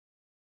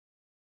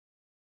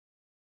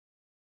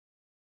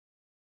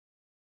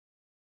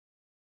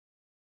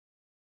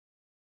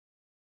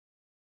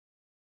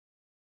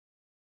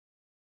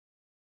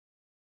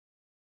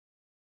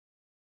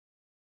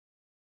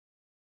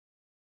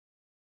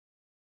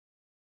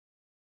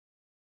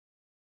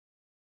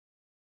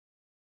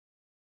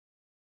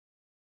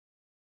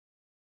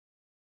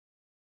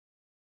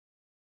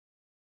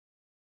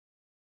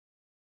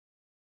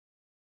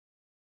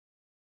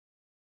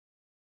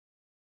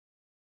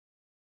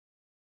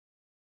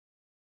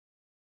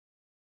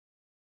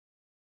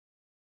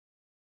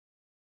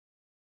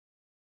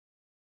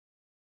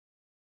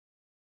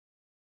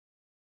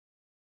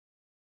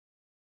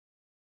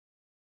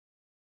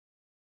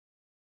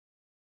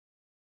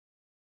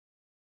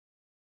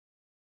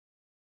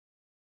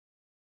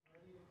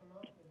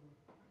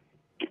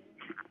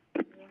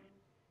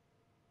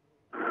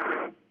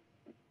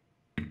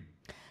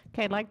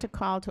Okay, I'd like to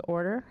call to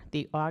order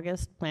the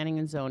August Planning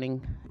and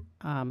Zoning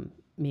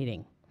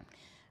meeting.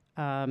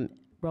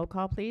 Roll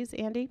call, please,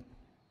 Andy.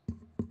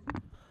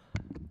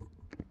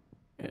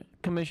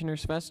 Commissioner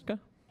Sveska?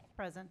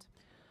 Present.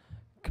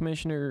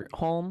 Commissioner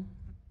Holm?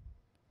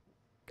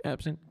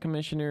 Absent.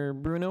 Commissioner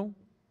Bruno?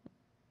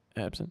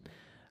 Absent.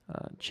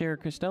 Chair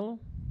Costello?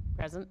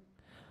 Present.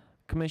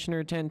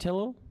 Commissioner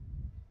Tantillo?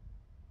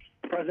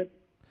 Present.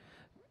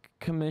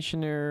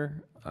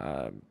 Commissioner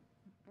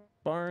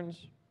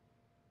Barnes?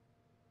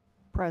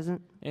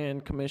 Present.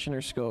 And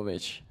Commissioner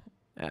Scovich?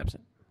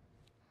 Absent.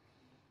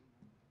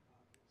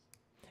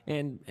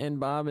 And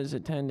Bob is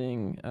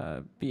attending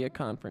via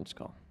conference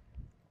call.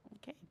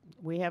 Okay,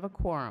 we have a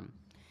quorum.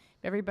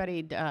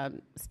 Everybody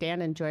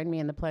stand and join me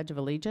in the Pledge of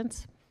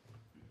Allegiance.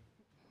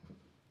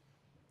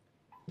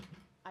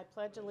 I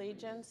pledge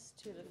allegiance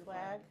to the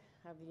flag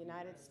of the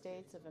United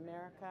States of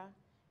America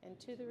and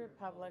to the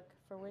republic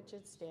for which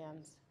it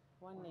stands,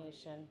 one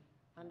nation,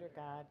 under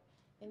God,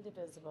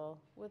 indivisible,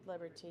 with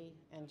liberty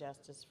and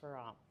justice for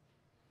all.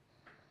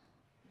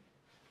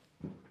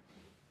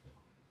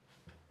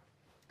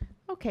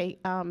 Okay,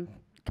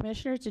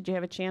 Commissioners, did you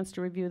have a chance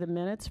to review the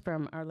minutes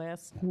from our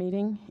last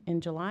meeting in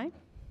July?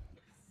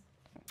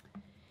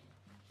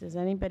 Does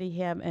anybody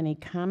have any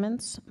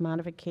comments,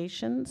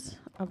 modifications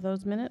of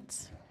those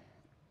minutes?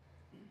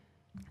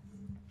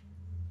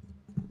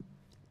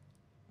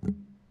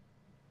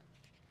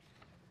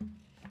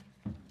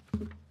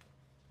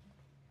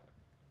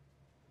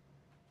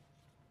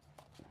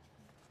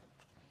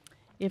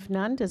 If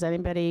none,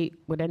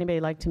 would anybody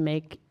like to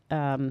make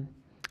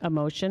a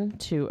motion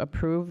to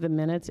approve the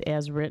minutes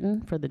as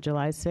written for the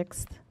July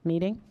 6th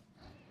meeting?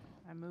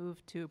 I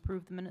move to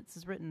approve the minutes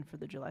as written for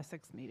the July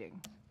 6th meeting.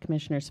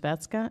 Commissioner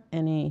Sveska,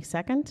 any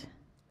second?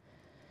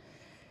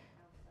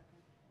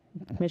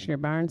 Commissioner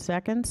Barnes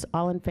seconds.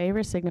 All in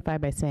favor signify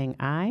by saying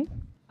aye.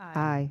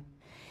 Aye.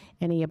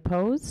 Any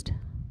opposed?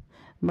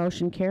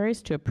 Motion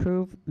carries to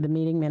approve the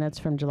meeting minutes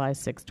from July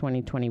 6,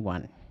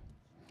 2021.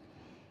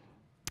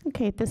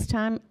 Okay, at this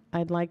time,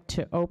 I'd like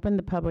to open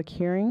the public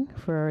hearing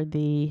for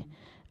the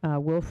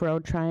Wolf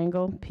Road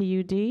Triangle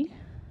PUD. Do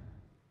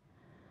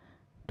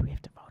we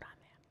have to vote on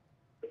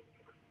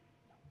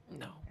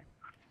that?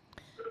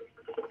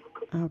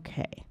 No.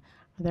 Okay.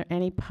 Are there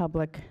any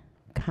public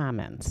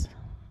comments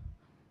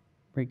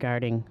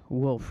regarding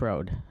Wolf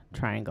Road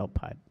Triangle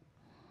PUD?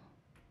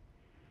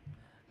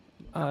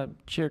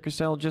 Chair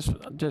Costello,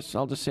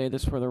 I'll just say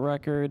this for the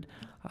record.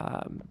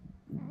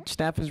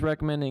 Staff is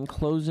recommending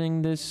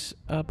closing this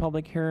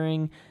public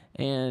hearing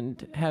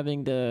and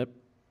having the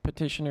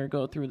petitioner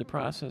go through the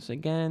process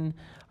again.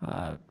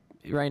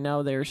 Right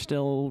now, they're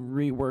still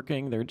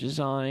reworking their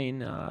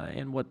design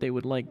and what they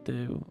would like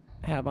to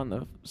have on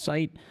the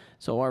site.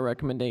 So our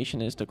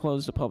recommendation is to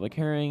close the public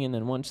hearing, and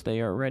then once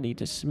they are ready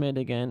to submit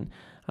again,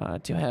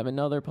 to have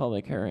another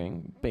public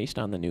hearing based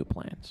on the new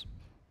plans.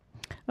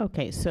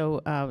 Okay,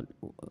 so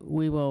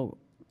we will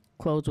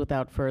close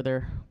without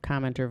further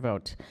comment or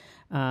vote.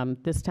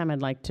 This time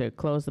I'd like to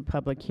close the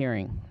public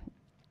hearing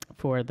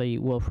for the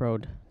Wolf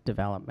Road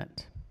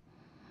development.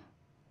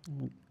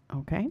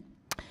 Okay.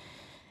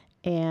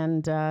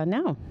 And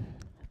now,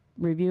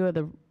 review of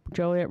the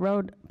Joliet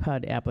Road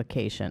PUD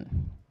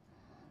application.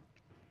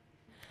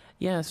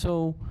 Yeah,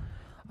 so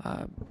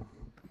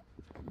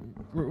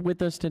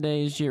with us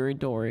today is Jerry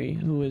Dory,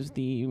 who is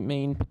the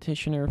main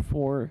petitioner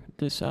for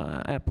this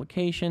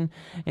application.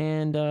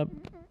 And a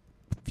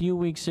few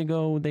weeks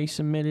ago, they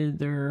submitted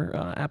their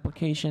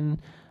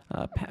application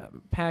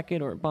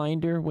packet or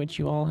binder, which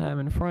you all have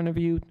in front of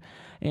you.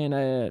 And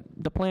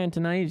the plan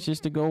tonight is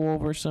just to go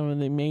over some of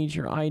the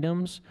major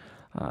items,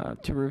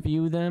 to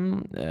review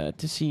them,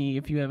 to see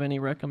if you have any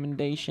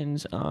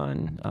recommendations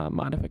on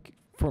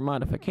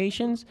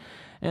modifications,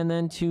 and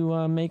then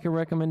to make a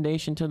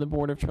recommendation to the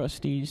Board of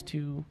Trustees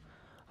to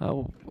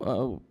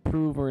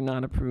approve or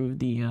not approve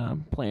the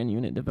plan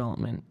unit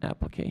development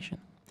application.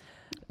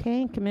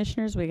 Okay,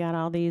 Commissioners, we got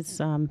all these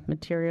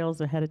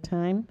materials ahead of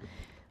time.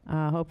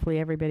 Hopefully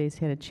everybody's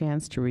had a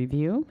chance to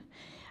review.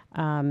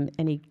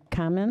 Any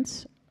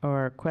comments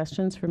or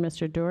questions for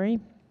Mr. Dory?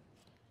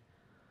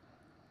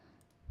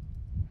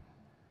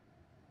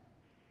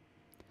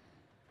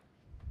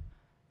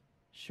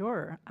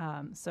 Sure.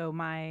 So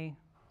my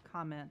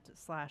comment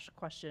 /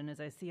 question is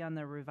I see on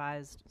the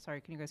revised,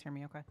 sorry, can you guys hear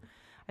me okay?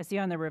 I see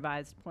on the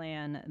revised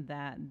plan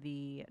that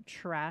the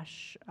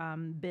trash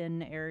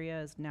bin area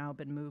has now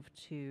been moved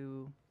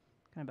to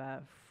kind of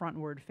a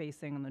frontward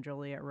facing on the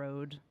Joliet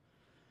Road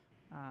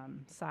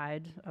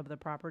side of the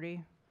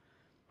property.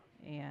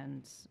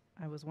 And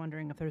I was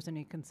wondering if there's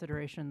any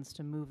considerations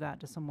to move that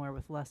to somewhere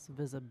with less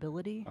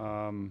visibility.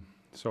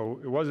 So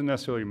it wasn't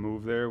necessarily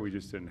moved there, we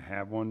just didn't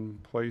have one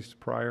placed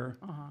prior.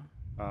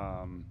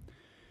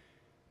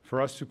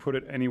 For us to put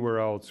it anywhere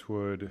else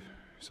would,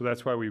 so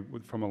that's why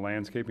from a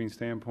landscaping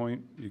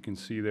standpoint, you can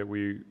see that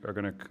we are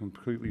going to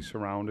completely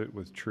surround it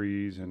with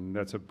trees, and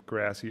that's a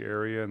grassy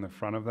area in the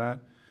front of that.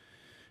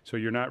 So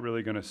you're not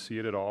really going to see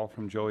it at all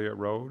from Joliet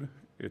Road.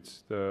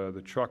 It's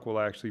the truck will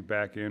actually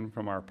back in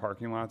from our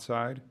parking lot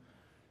side,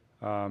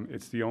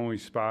 It's the only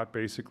spot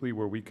basically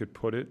where we could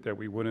put it that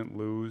we wouldn't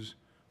lose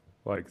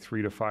like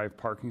 3 to 5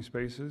 parking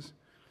spaces.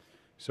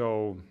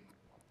 So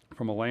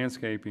from a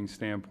landscaping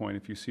standpoint,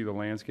 if you see the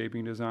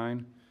landscaping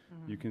design,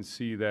 you can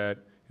see that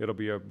it'll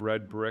be a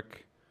red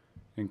brick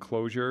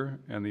enclosure,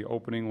 and the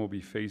opening will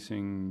be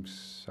facing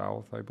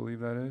south, I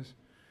believe that is.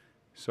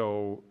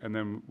 So, and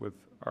then with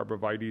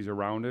arborvitae's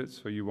around it,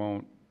 so you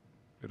won't,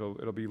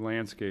 it'll be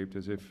landscaped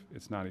as if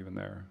it's not even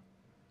there.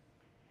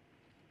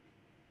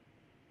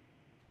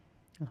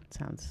 Oh, it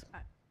sounds, Go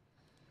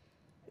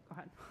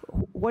ahead.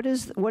 What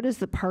is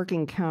the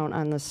parking count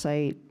on the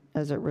site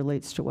as it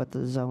relates to what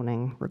the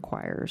zoning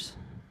requires?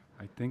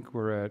 I think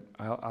we're at,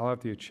 I'll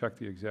have to check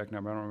the exact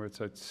number. I don't remember,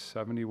 it's at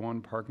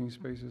 71 parking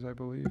spaces, I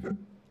believe. I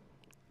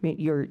mean,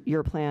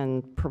 your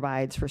plan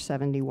provides for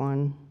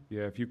 71?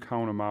 Yeah, if you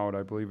count them out,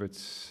 I believe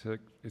it's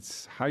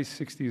high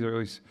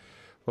 60s,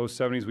 low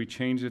 70s. We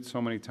changed it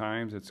so many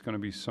times, it's going to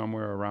be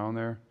somewhere around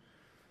there.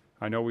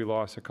 I know we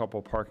lost a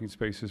couple parking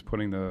spaces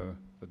putting the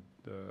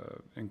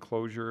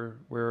enclosure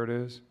where it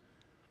is.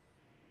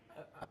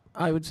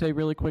 I would say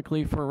really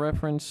quickly for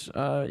reference,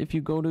 if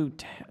you go to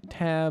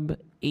tab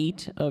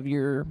 8 of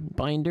your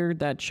binder,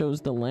 that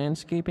shows the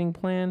landscaping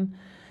plan.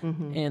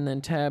 And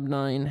then tab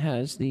 9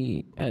 has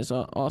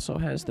also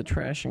has the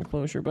trash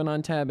enclosure. But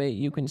on tab 8,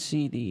 you can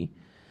see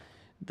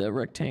the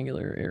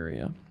rectangular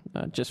area,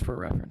 just for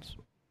reference.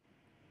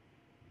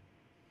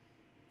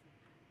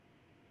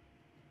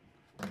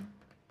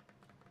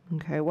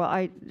 Okay,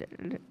 well,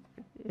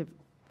 if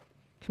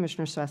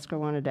Commissioner Sveska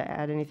wanted to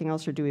add anything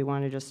else, or do we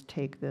want to just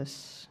take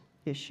this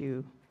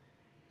issue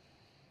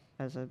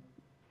as a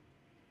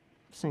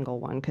single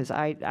one? Because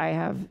I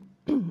have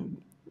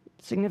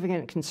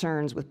significant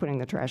concerns with putting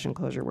the trash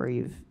enclosure where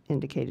you've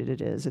indicated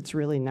it is. It's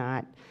really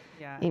not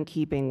in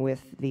keeping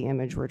with the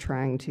image we're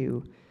trying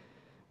to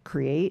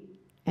create,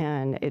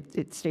 and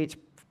it states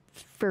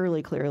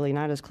fairly clearly,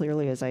 not as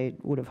clearly as I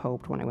would have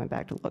hoped when I went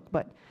back to look,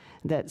 but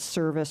that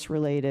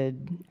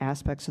service-related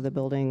aspects of the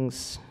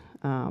buildings,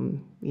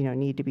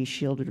 need to be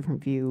shielded from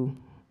view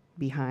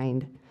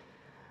behind.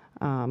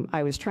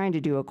 I was trying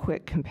to do a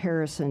quick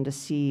comparison to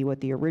see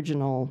what the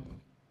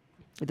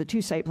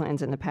two site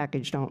plans in the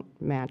package don't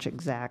match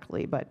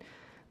exactly, but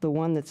the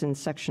one that's in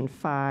section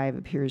 5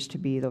 appears to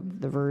be the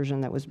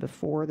version that was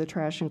before the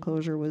trash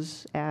enclosure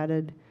was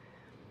added.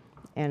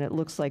 And it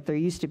looks like there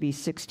used to be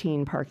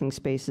 16 parking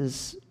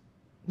spaces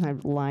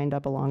lined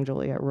up along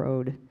Joliet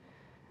Road,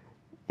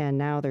 and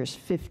now there's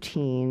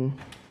 15.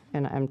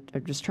 And I'm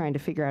just trying to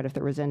figure out if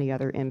there was any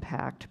other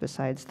impact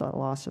besides the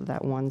loss of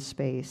that one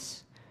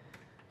space.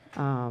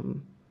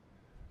 Putting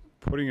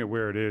it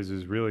where it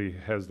is really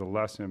has the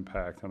less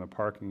impact on the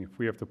parking. If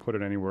we have to put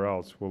it anywhere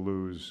else, we'll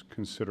lose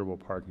considerable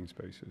parking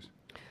spaces.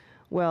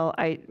 Well,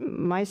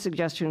 my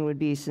suggestion would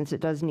be, since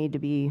it does need to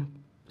be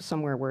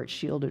somewhere where it's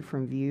shielded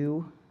from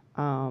view.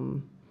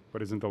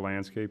 But isn't the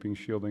landscaping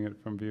shielding it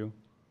from view?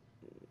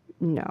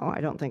 No,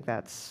 I don't think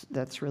that's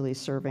really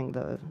serving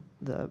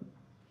the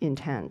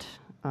intent,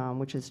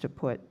 which is to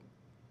put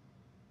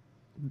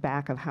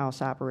back of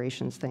house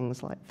operations,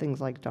 things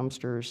like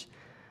dumpsters,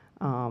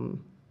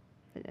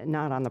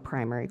 not on the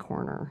primary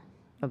corner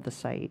of the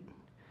site.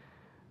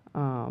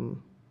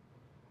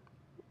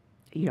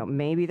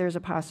 Maybe there's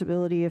a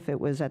possibility if it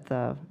was at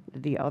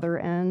the other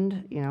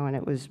end, and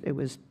it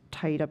was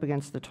tight up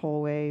against the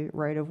tollway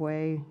right of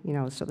way,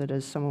 so that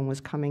as someone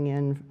was coming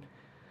in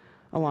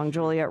along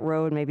Joliet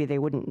Road, maybe they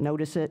wouldn't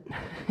notice it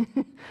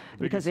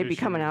because they'd be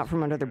coming out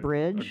from under the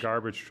bridge. A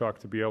garbage truck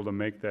to be able to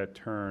make that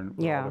turn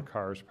with all the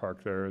cars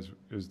parked there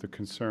is the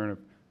concern of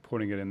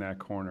putting it in that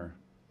corner.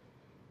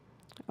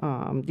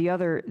 The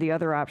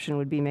other option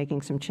would be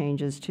making some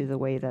changes to the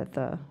way that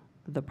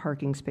the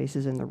parking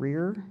spaces in the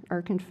rear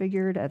are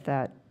configured at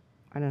that,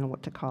 I don't know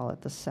what to call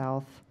it, the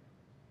southwest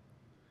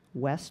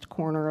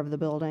corner of the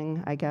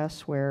building, I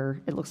guess,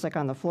 where it looks like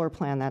on the floor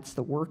plan that's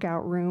the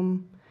workout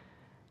room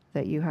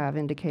that you have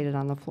indicated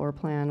on the floor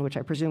plan, which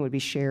I presume would be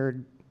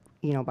shared,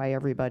 by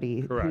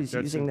everybody who's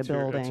using the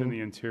building. That's in the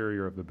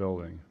interior of the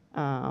building.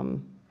 And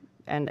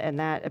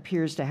that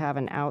appears to have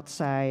an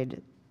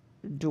outside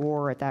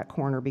door at that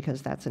corner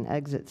because that's an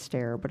exit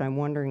stair, but I'm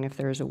wondering if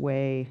there's a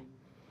way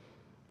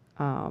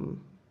to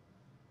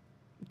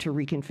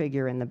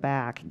reconfigure in the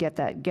back, get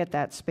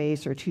that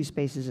space or 2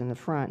 spaces in the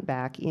front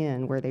back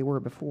in where they were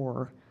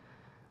before,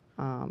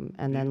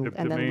 and then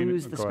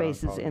lose the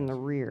spaces in the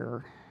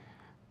rear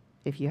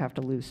if you have to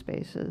lose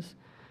spaces.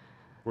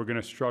 We're going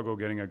to struggle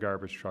getting a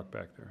garbage truck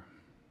back there.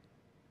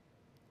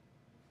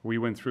 We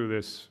went through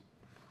this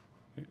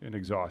in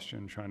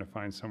exhaustion trying to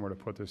find somewhere to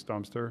put this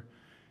dumpster,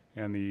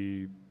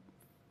 and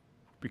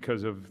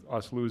because of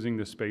us losing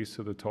the space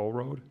to the toll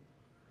road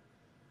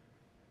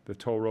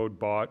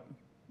bought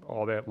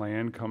all that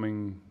land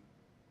coming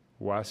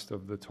west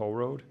of the toll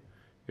road.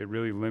 It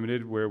really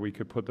limited where we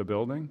could put the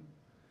building,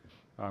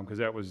 because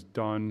that was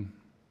done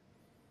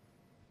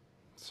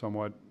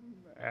somewhat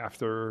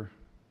after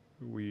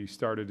we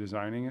started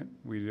designing it.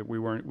 We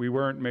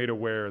weren't made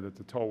aware that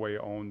the tollway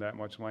owned that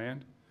much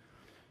land.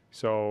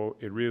 So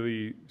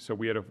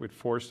it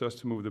forced us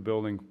to move the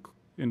building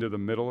into the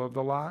middle of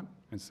the lot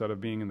instead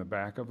of being in the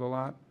back of the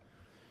lot.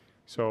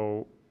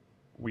 So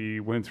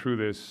we went through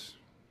this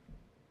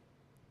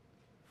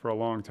for a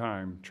long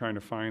time, trying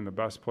to find the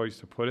best place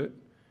to put it.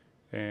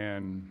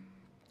 And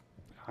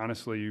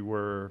honestly,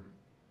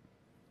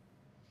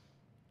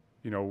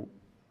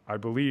 I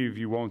believe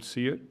you won't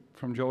see it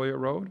from Joliet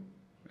Road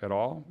at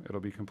all.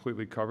 It'll be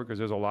completely covered because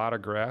there's a lot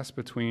of grass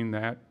between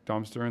that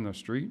dumpster and the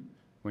street.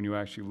 When you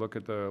actually look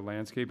at the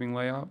landscaping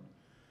layout,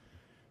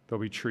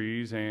 there'll be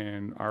trees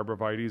and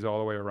arborvitaes all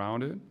the way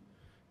around it.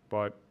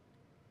 But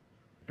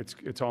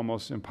it's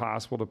almost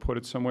impossible to put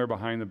it somewhere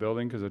behind the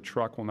building because a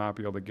truck will not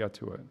be able to get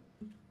to it.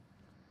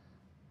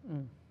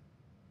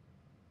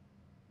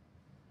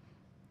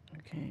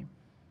 Okay.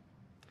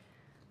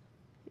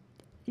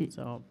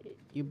 So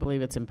you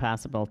believe it's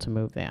impossible to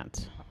move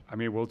that? I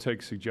mean, we'll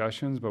take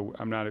suggestions, but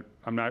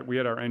we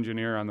had our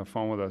engineer on the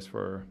phone with us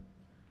for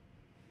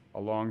a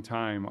long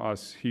time.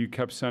 He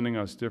kept sending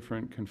us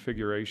different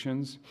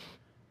configurations,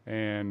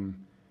 and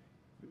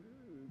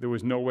there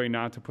was no way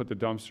not to put the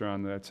dumpster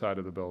on that side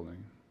of the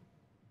building.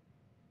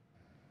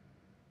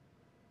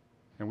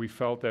 And we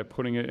felt that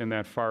putting it in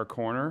that far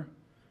corner,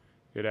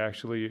 it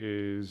actually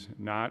is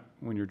not,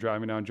 when you're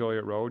driving down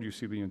Joliet Road, you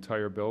see the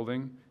entire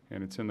building,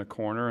 and it's in the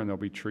corner, and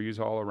there'll be trees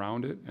all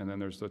around it, and then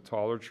there's the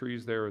taller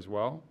trees there as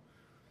well.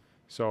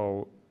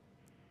 So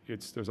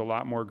there's a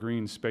lot more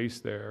green space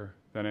there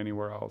than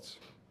anywhere else.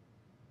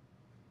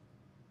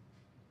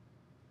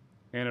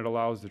 And it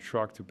allows the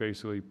truck to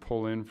basically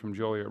pull in from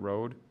Joliet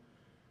Road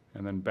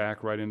and then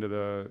back right into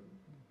the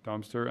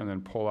dumpster and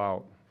then pull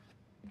out.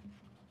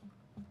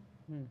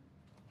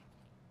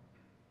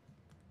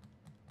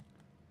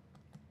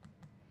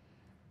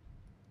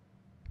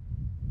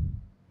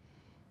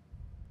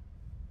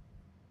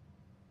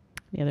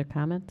 Any other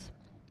comments?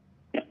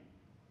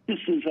 This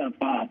is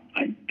Bob.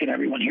 Can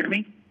everyone hear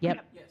me?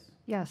 Yep.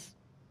 Yes.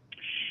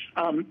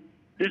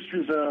 This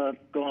is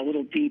going a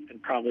little deep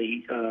and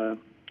probably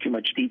too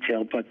much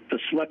detail, but the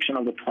selection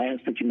of the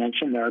plants that you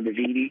mentioned, the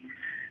arborvitae,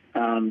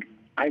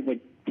 I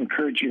would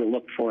encourage you to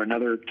look for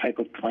another type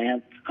of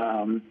plant.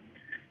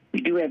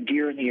 We do have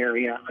deer in the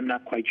area. I'm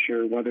not quite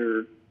sure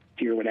whether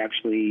deer would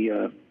actually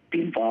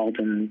be involved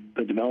in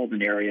the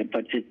development area,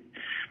 but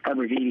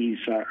arborvitaes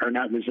are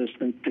not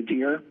resistant to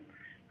deer.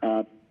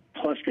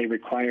 Plus, they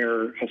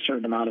require a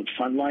certain amount of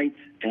sunlight,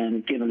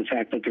 and given the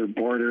fact that they're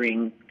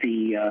bordering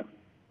the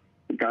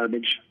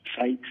garbage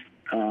site,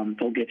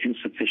 they'll get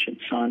insufficient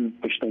sun,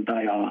 which they'll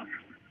die off.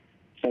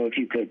 So if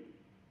you could,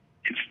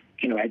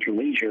 at your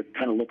leisure,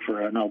 kind of look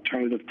for an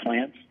alternative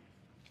plant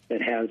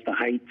that has the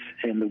height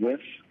and the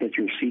width that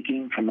you're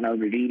seeking from an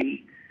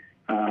arborvitae,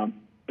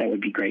 that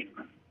would be great.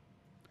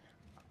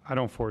 I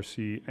don't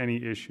foresee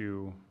any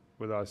issue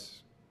with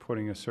us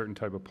putting a certain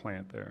type of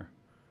plant there.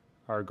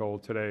 Our goal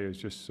today is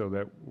just so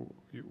that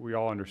we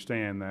all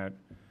understand that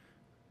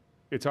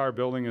it's our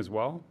building as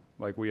well.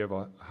 Like, we have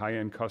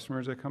high-end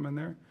customers that come in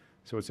there.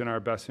 So it's in our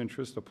best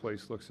interest the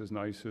place looks as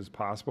nice as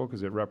possible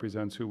because it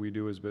represents who we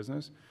do as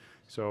business.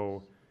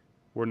 So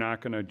we're not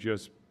going to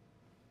just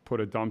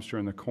put a dumpster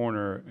in the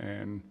corner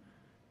and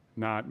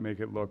not make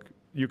it look,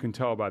 you can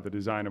tell by the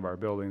design of our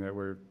building that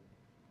we're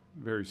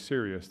very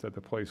serious, that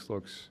the place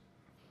looks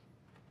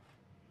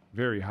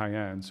very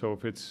high-end. So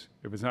if it's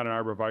not an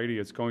arborvitae,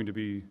 it's going to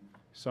be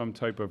some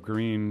type of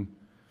green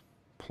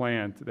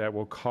plant that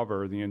will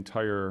cover the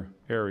entire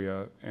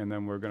area, and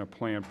then we're going to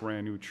plant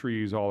brand new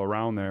trees all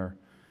around there.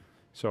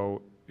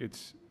 So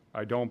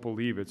I don't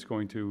believe it's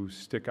going to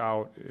stick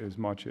out as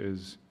much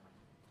as,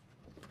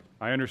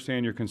 I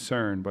understand your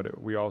concern,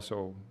 but we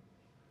also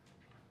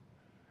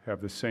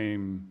have the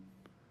same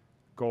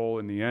goal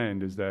in the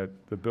end, is that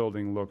the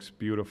building looks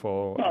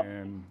beautiful,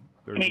 and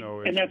there's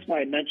no issue. And that's why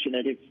I mentioned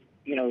it.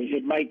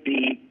 It might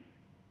be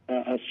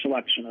a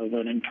selection of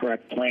an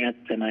incorrect plant,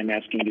 and I'm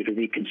asking you to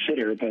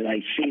reconsider, but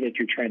I see that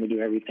you're trying to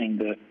do everything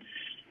to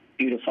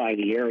beautify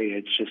the area.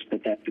 It's just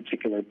that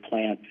particular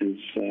plant could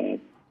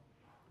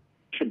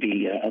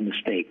be a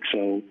mistake.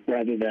 So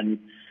rather than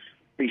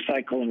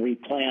recycle and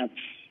replant,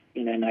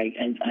 and I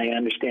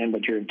understand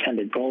what your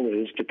intended goal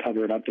is, to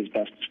cover it up as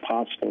best as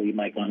possible, you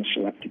might want to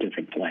select a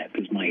different plant,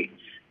 was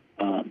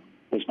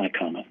my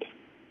comment.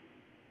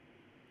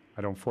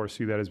 I don't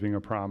foresee that as being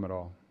a problem at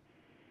all.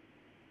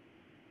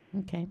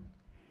 Okay.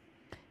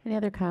 Any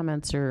other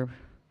comments or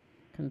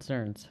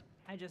concerns?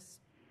 I guess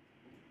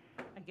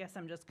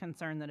I'm just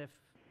concerned that if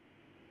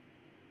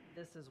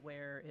this is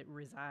where it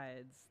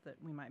resides, that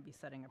we might be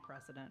setting a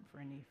precedent for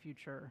any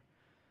future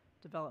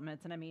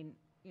developments. And I mean,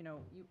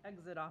 you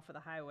exit off of the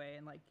highway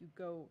and you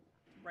go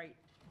right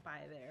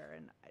by there.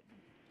 And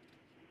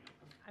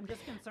I'm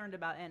just concerned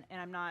about, and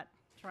I'm not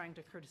trying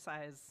to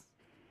criticize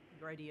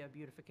your idea of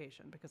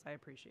beautification, because I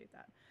appreciate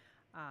that.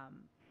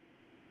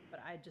 But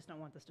I just don't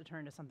want this to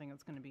turn to something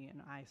that's going to be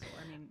an eyesore.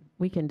 I mean,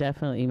 We can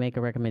definitely make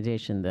a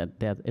recommendation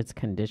that it's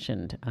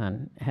conditioned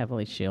on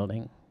heavily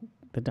shielding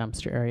the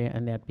dumpster area,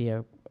 and that be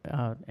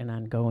an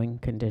ongoing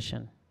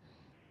condition.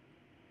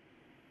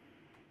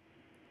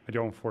 I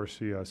don't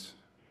foresee us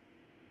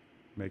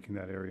making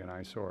that area an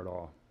eyesore at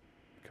all.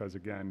 Because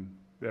again,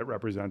 that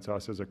represents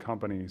us as a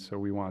company, so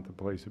we want the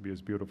place to be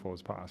as beautiful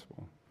as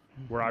possible.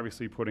 We're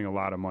obviously putting a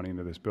lot of money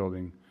into this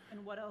building.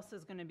 And what else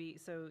is going to be,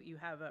 so you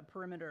have a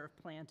perimeter of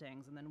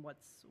plantings, and then what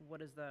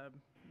is the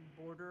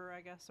border,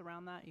 I guess,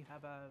 around that? You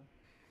have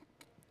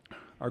a,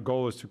 Our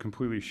goal is to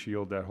completely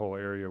shield that whole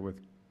area with,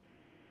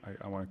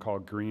 I want to call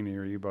it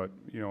greenery, but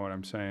you know what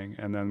I'm saying.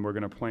 And then we're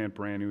going to plant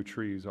brand-new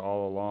trees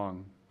all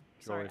along.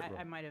 sorry, Go ahead.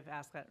 I might have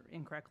asked that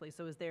incorrectly.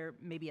 So is there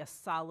maybe a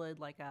solid,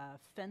 like a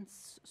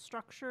fence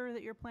structure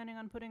that you're planning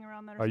on putting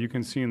around that? Or You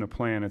can see in the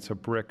plan, it's a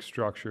brick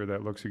structure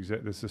that looks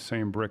it's the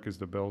same brick as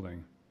the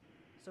building.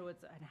 So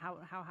it's, and how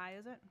high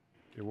is it?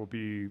 It will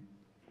be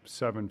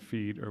 7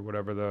 feet or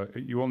whatever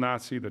you will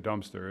not see the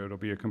dumpster. It'll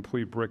be a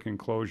complete brick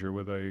enclosure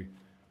with a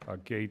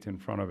gate in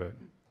front of it.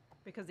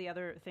 Because the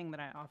other thing that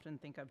I often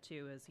think of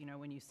too is, you know,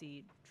 when you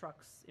see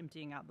trucks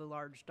emptying out the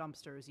large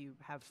dumpsters, you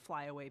have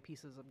flyaway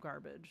pieces of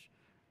garbage,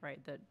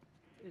 right, that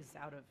is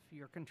out of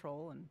your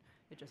control and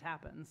it just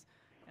happens.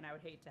 And I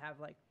would hate to have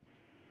like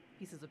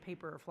pieces of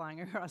paper flying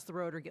across the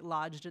road or get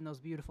lodged in those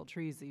beautiful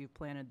trees that you've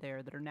planted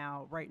there that are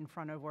now right in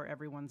front of where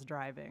everyone's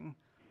driving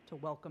to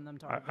welcome them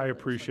to our I village.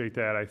 appreciate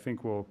that. I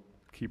think we'll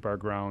keep our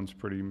grounds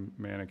pretty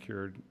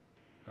manicured.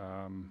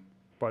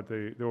 But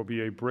there will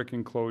be a brick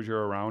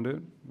enclosure around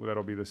it.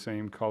 That'll be the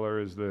same color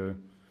as the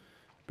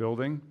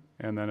building,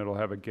 and then it'll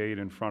have a gate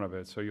in front of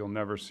it. So you'll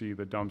never see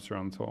the dumpster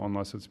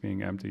unless it's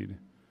being emptied.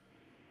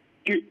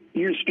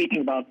 You're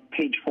speaking about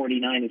page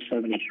 49 of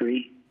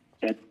 73,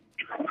 that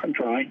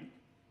drawing?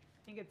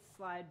 I think it's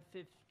slide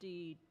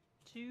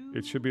 52.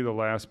 It should be the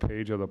last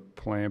page of the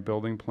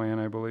building plan,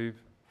 I believe.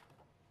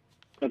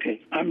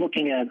 Okay, I'm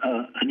looking at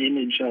an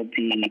image of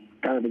the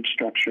garbage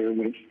structure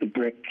with the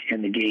brick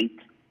and the gate,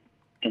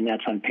 and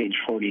that's on page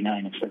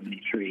 49 of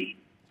 73,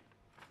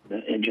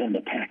 the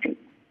agenda packet.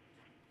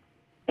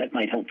 That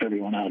might help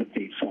everyone out if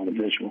they saw the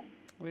visual.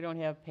 We don't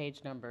have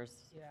page numbers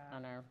Yeah.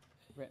 on our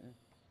written.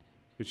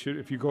 It should,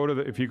 if you go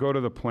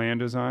to the plan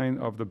design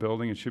of the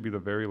building, it should be the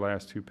very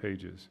last 2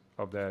 pages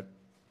of that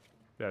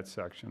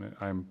section.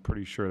 I'm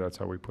pretty sure that's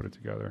how we put it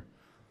together.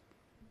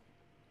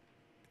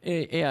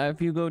 Yeah,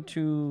 if you go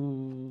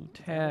to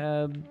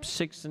tab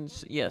 6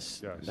 and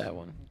yes, Yes. that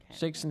one.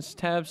 Okay.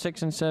 Tab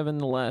 6 and 7,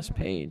 the last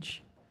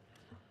page.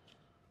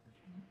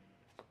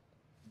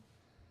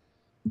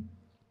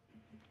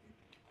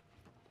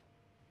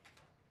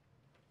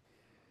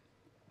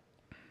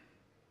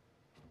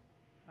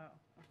 Oh,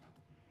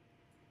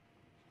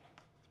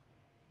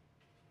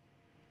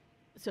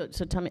 So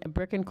tell me, a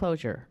brick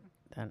enclosure,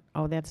 then.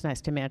 Oh, that's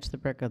nice, to match the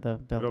brick of the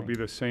building. It'll be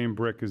the same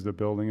brick as the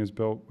building is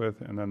built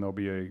with, and then there'll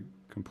be a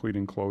complete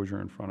enclosure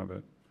in front of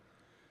it.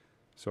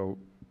 So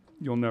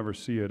you'll never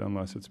see it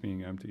unless it's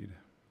being emptied.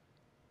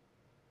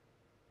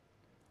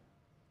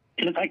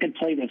 And if I could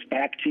play this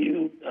back to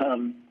you,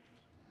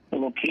 the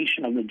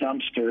location of the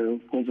dumpster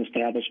was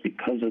established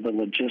because of the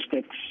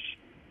logistics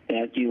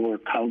that you were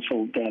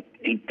counseled that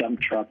a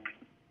dump truck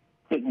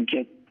couldn't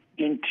get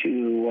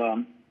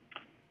into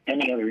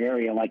any other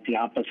area like the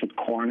opposite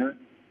corner.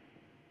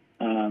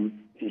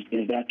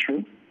 Is that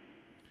true?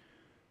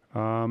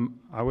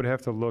 I would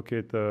have to look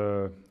at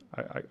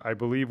I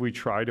believe we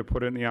tried to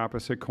put it in the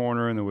opposite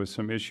corner, and there was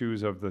some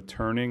issues of the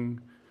turning,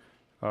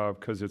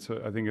 because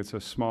I think it's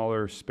a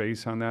smaller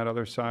space on that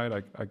other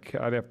side.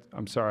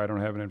 I'm sorry, I don't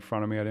have it in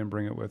front of me. I didn't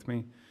bring it with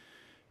me.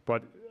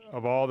 But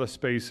of all the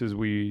spaces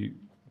we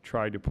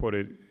tried to put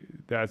it,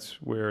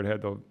 that's where it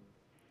had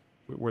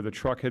where the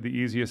truck had the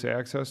easiest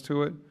access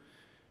to it.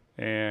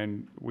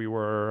 And we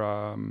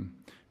were,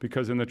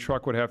 because then the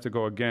truck would have to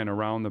go again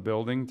around the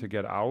building to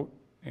get out,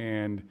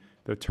 and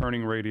the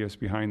turning radius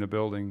behind the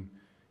building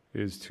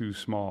is too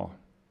small.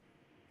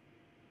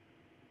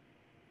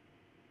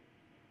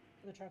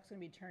 the truck's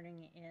going to be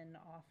turning in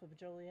off of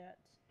Joliet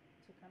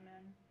to come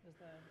in? Is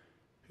the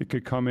It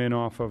could come in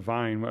off of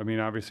Vine. I mean,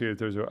 obviously,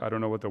 if I don't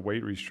know what the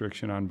weight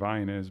restriction on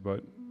Vine is,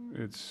 but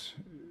it's,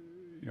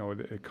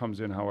 it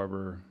comes in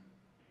however.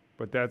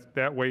 But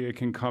that way it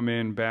can come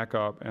in, back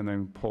up, and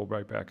then pull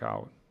right back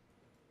out.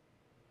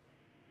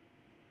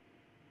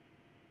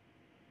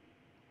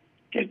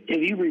 Have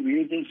you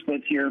reviewed this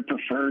with your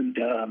preferred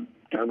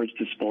garbage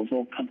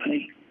disposal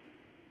company?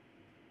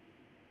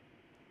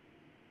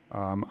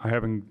 I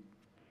haven't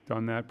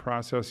done that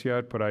process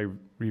yet, but I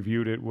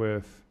reviewed it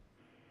with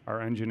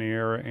our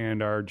engineer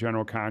and our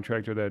general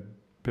contractor that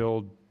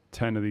build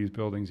 10 of these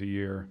buildings a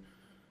year.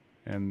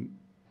 And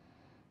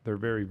they're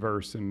very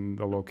versed in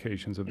the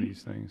locations of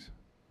these things.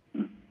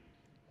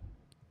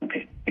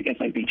 Okay. I guess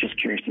I'd be just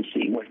curious to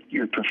see what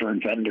your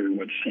preferred vendor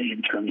would say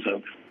in terms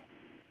of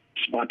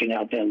swapping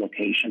out that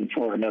location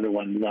for another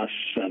one less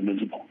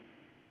visible.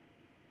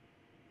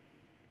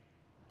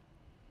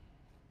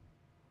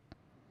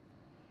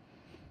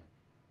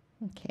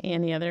 Okay,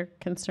 any other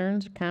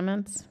concerns,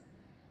 comments?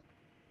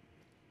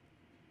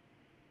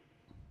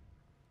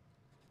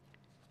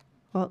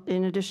 Well,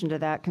 in addition to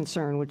that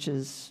concern, which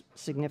is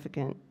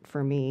significant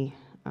for me,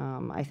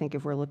 I think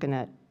if we're looking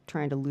at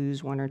trying to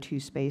lose 1 or 2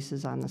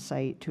 spaces on the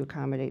site to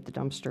accommodate the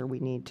dumpster, we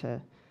need to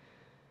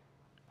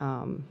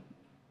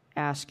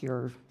ask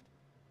your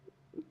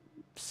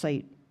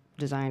site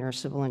designer,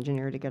 civil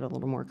engineer to get a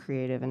little more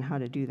creative in how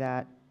to do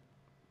that,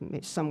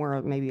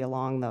 somewhere maybe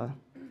along the,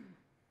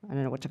 I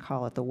don't know what to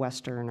call it, the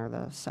western or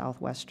the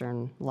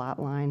southwestern lot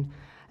line.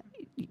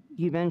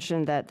 You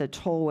mentioned that the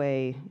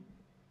tollway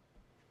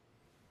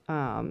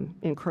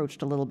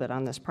encroached a little bit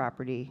on this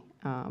property,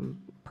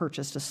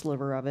 purchased a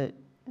sliver of it,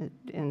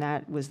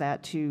 and was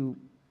that to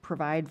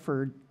provide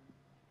for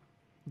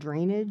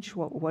drainage?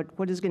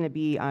 What is going to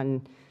be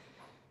on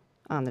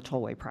the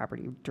tollway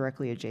property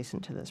directly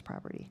adjacent to this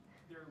property?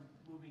 They're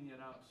moving it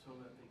out so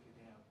that they can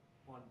have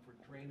one for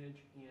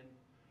drainage and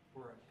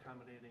for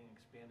accommodating,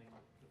 expanding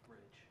the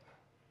bridge.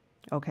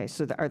 Okay,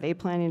 so are they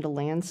planning to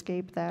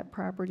landscape that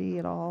property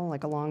at all,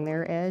 like along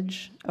their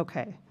edge?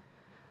 Okay.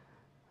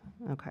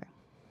 Okay.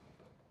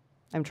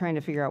 I'm trying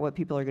to figure out what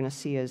people are going to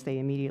see as they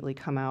immediately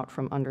come out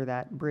from under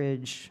that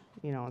bridge,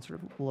 you know, and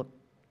sort of look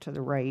to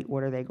the right.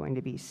 What are they going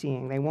to be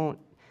seeing? They won't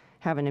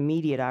have an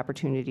immediate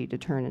opportunity to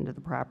turn into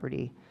the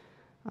property.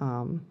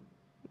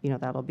 You know,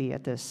 that'll be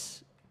at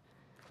this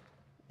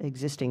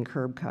existing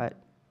curb cut,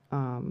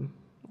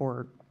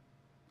 or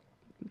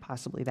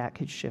possibly that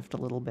could shift a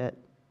little bit,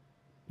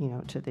 you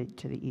know, to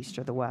the east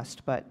or the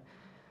west. But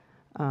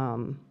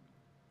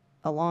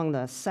along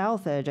the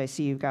south edge, I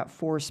see you've got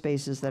 4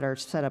 spaces that are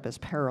set up as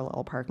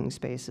parallel parking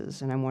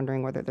spaces, and I'm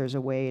wondering whether there's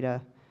a way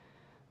to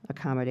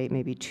accommodate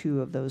maybe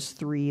 2 of those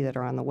 3 that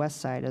are on the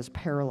west side as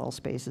parallel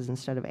spaces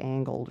instead of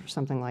angled or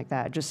something like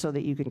that, just so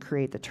that you can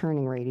create the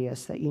turning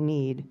radius that you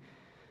need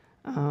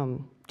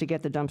to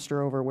get the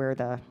dumpster over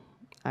where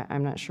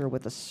I'm not sure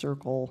what the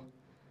circle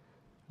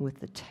with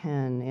the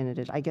 10 in it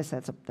is. I guess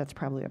that's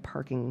probably a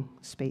parking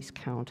space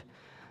count.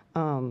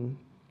 Can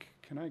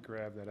I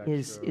grab that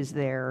extra? Is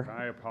there.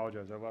 I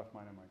apologize, I left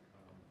mine in my car.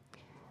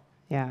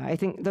 Yeah, I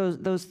think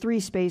those 3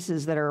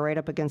 spaces that are right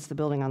up against the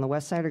building on the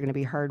west side are going to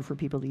be hard for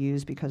people to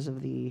use because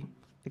of the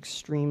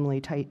extremely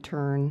tight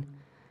turn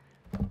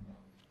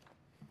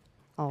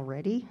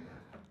already.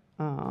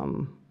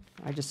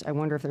 I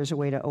wonder if there's a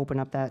way to open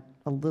up that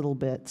a little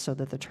bit so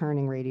that the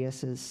turning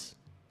radius is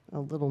a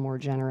little more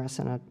generous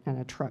and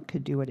a truck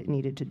could do what it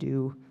needed to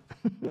do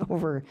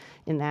over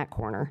in that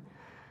corner.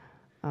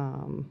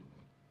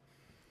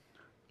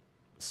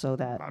 So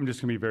that. I'm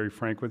just going to be very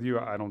frank with you,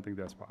 I don't think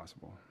that's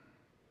possible.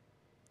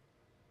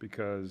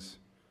 Because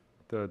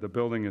the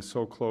building is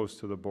so close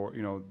to the board,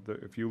 you know,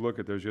 if you look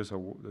at, there's just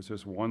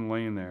 1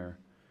 lane there,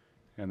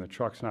 and the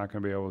truck's not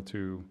going to be able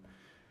to,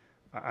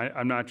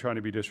 I'm not trying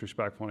to be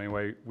disrespectful in any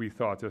way, we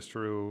thought this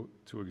through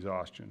to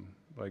exhaustion.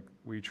 Like,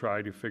 we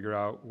tried to figure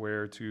out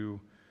where to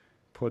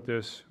put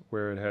this,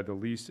 where it had the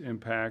least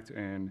impact,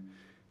 and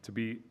to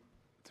be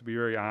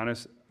very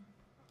honest,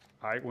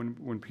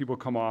 when people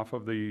come off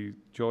of the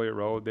Joliet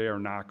Road, they are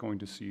not going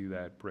to see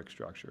that brick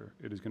structure.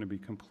 It is going to be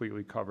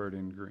completely covered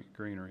in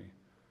greenery.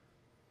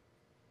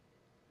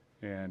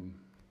 And,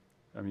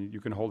 I mean, you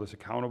can hold us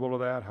accountable to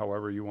that,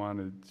 however you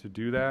wanted to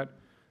do that.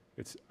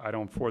 I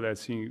don't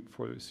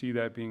see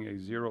that being a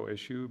zero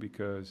issue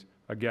because,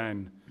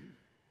 again,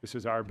 this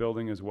is our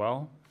building as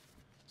well.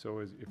 So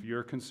if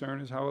your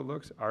concern is how it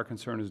looks, our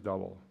concern is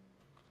double.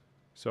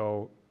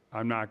 So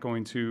I'm not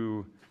going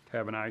to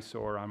have an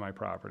eyesore on my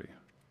property.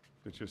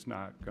 It's just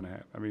not going to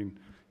happen. I mean,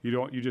 you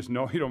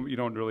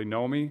don't really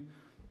know me,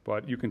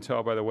 but you can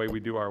tell by the way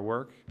we do our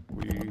work.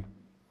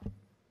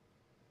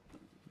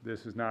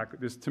 This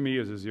to me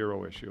is a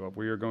zero issue.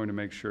 We are going to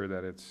make sure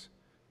that it's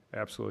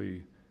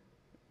absolutely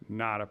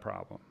not a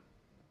problem.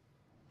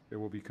 It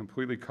will be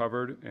completely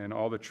covered, and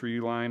all the tree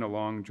line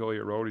along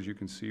Joliet Road, as you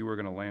can see, we're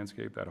going to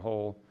landscape the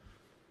whole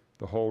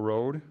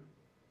road.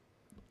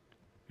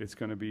 It's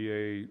going to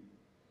be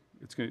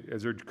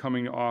as they're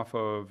coming off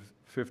of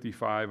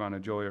 55 on a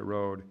Joliet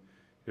Road,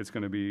 it's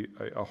going to be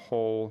a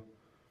whole,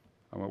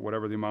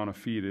 whatever the amount of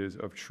feet is,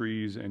 of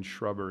trees and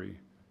shrubbery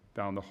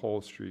down the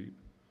whole street,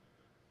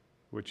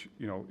 which,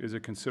 you know, is a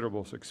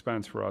considerable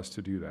expense for us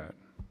to do that.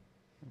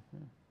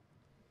 Mm-hmm.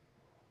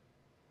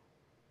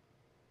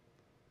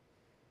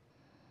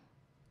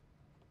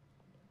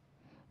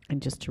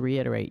 And just to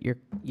reiterate,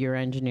 your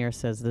engineer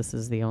says this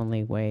is the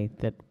only way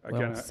that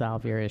will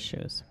solve your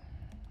issues.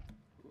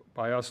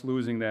 By us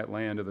losing that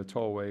land of the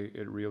tollway,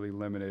 it really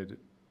limited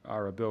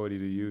our ability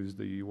to use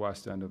the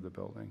west end of the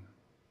building.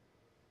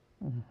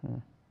 Mm-hmm.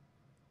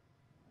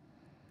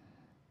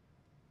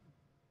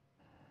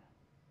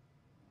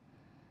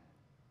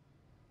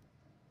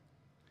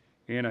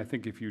 And I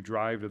think if you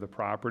drive to the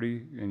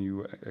property and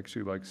you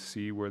actually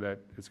see where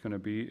that it's going to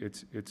be,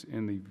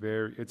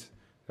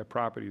 that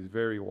property is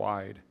very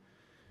wide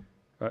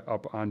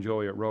up on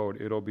Joliet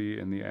Road. It'll be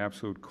in the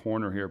absolute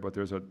corner here, but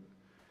there's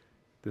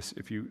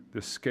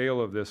the scale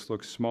of this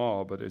looks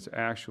small, but it's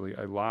actually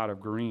a lot of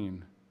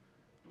green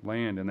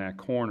land in that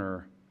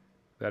corner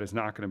that is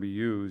not going to be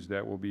used,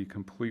 that will be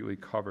completely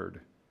covered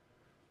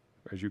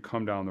as you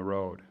come down the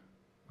road.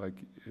 Like,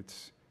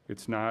 it's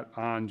not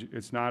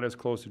as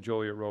close to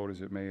Joliet Road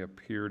as it may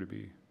appear to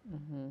be.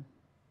 Mm-hmm.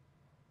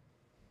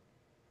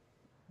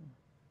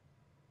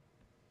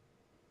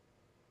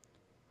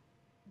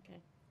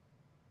 Okay.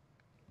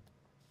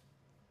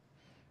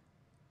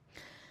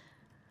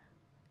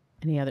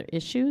 Any other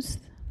issues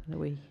that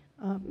we?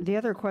 The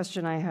other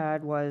question I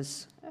had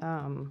was,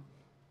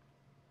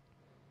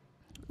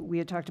 we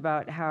had talked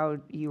about how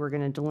you were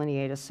going to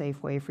delineate a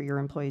safe way for your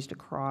employees to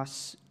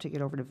cross, to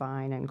get over to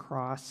Vine and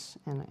cross,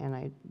 and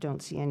I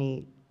don't see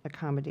any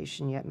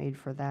accommodation yet made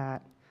for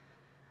that.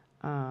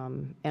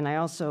 And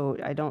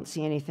I don't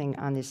see anything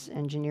on this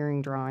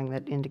engineering drawing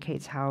that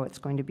indicates how it's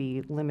going to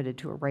be limited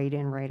to a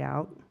right-in,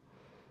 right-out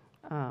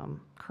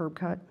curb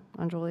cut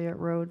on Joliet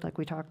Road, like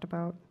we talked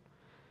about.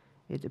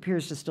 It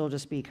appears to still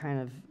just be kind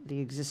of the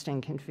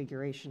existing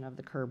configuration of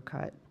the curb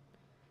cut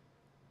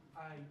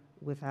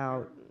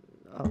without,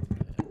 oh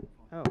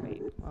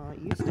wait, well, it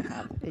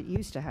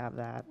used to have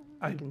that.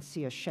 I can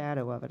see a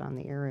shadow of it on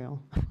the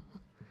aerial.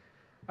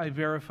 I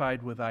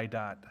verified with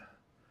IDOT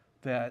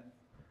that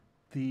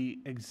the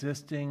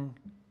existing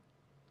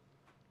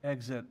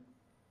exit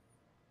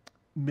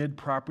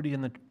mid-property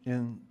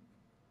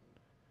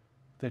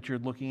that you're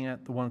looking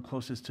at, the one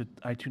closest to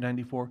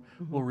I-294,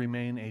 will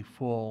remain a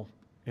full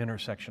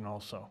intersection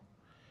also,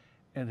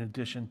 in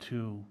addition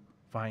to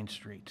Vine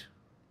Street.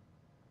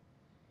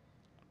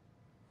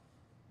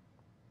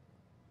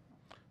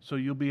 So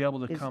you'll be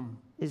able to come.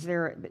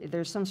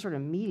 There's some sort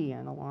of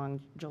median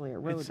along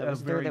Joliet Road It's that a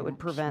was there very that would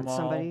prevent small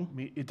somebody?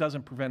 It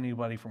doesn't prevent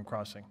anybody from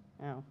crossing.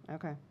 Oh,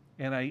 okay.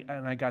 And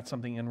I got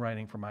something in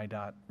writing from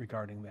IDOT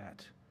regarding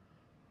that.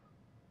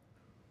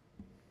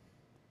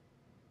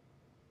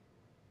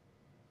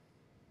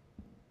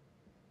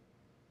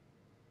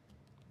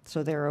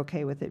 So they're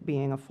okay with it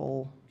being a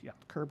full Yeah.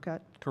 curb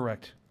cut?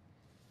 Correct.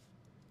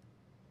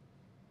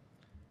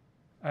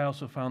 I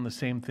also found the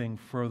same thing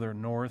further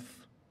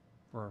north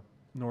or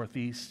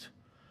northeast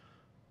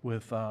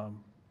with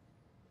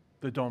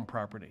the Dome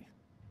property.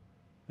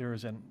 There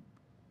is an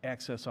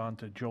access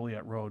onto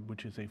Joliet Road,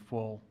 which is a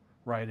full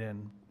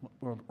right-in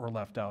or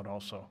left out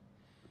also.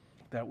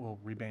 That will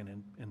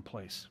remain in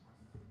place.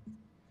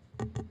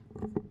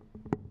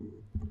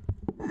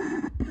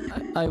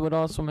 I would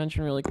also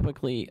mention really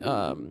quickly,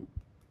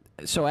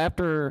 so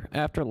after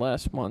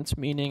last month's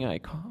meeting, I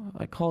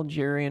called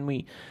Jerry and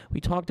we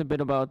talked a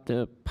bit about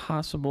the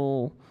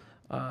possible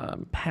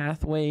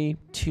pathway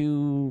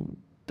to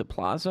the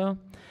plaza,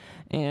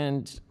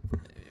 and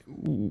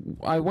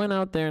I went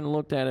out there and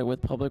looked at it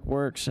with Public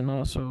Works and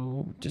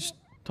also just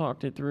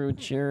talked it through with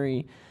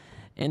Jerry,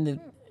 and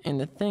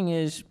the thing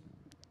is,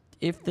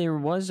 if there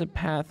was a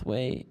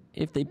pathway,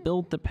 if they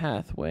built the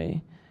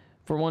pathway,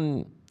 for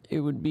one, it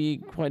would be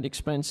quite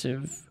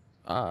expensive,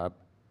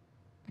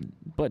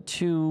 but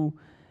two,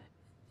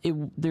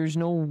 there's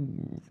no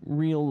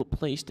real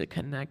place to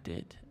connect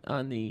it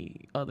on the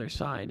other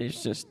side.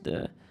 It's just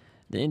the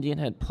Indian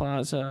Head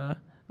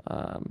Plaza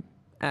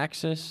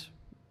access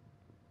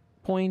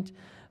point,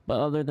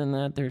 but other than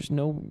that, there's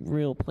no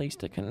real place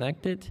to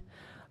connect it.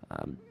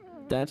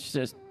 That's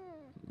just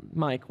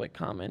my quick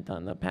comment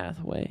on the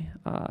pathway.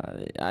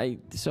 I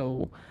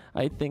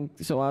think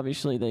so.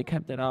 Obviously, they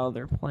kept it out of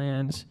their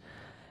plans.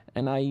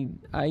 And I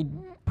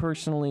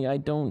personally, I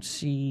don't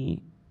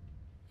see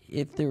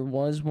if there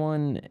was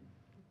one,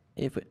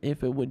 if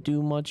it would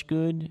do much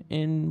good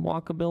in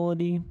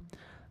walkability.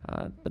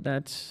 But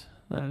that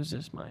was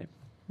just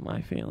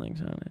my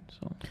feelings on it.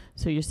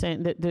 So you're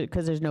saying that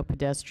because there's no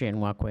pedestrian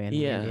walkway in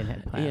the Indian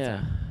Head Plaza.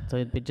 Yeah. So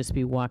it'd just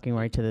be walking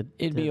right to the.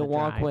 It'd be a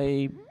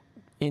walkway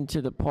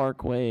into the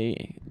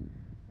parkway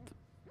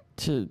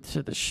to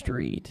the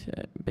street,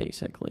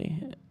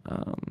 basically.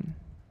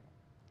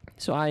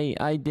 So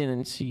I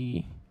didn't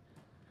see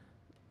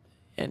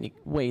any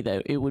way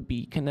that it would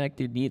be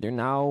connected either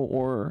now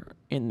or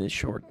in the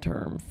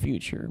short-term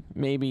future.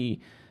 Maybe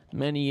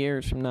many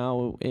years from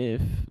now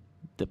if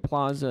the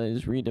plaza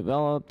is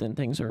redeveloped and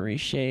things are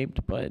reshaped,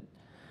 but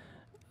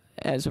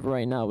as of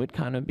right now, it would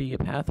kind of be a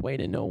pathway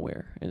to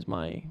nowhere is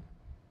my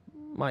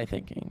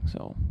thinking,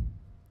 so.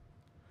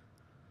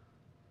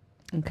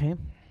 Okay.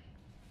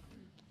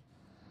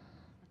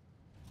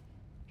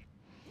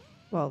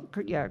 Well,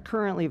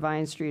 currently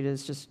Vine Street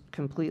is just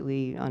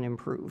completely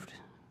unimproved.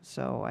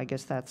 So I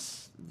guess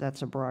that's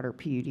a broader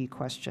PUD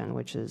question,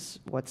 which is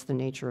what's the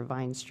nature of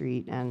Vine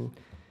Street and,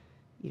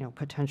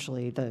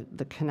 potentially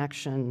the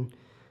connection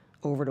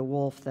over to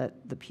Wolf that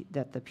the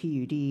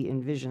PUD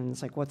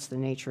envisions, like what's the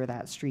nature of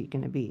that street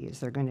going to be? Is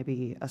there going to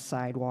be a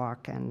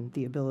sidewalk and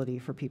the ability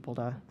for people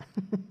to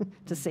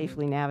to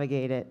safely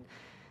navigate it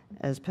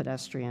as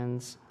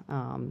pedestrians?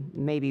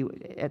 Maybe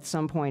at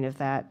some point, if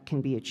that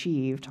can be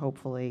achieved,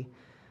 hopefully,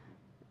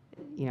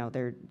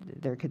 there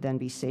could then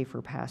be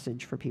safer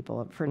passage for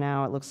people. For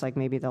now, it looks like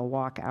maybe they'll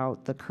walk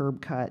out the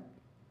curb cut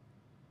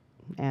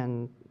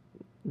and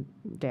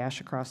dash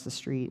across the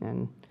street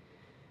and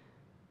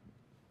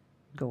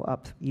go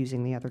up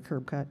using the other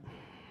curb cut.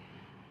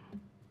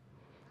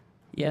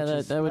 Yeah,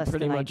 that would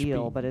pretty much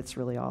ideal, be. But it's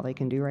really all they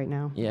can do right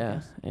now.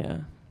 Yeah, yeah.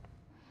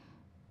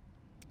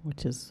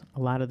 Which is a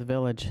lot of the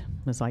village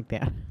is like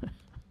that.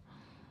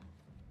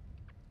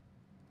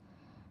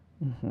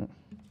 Mm-hmm.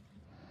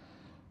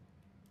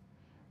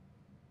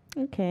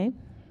 Okay.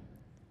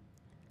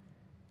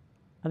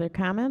 Other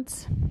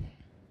comments?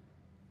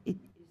 Is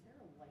there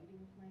a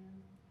lighting plan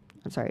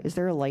sorry, is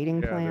there a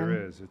lighting Yeah, plan?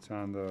 there is. It's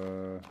on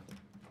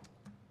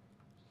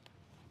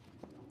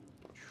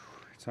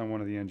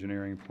one of the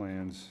engineering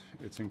plans.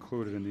 It's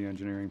included in the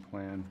engineering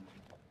plan.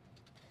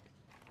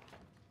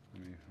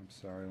 I'm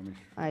sorry, let me.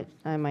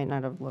 I might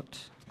not have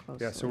looked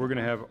closely. Yeah, so we're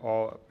gonna have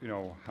all,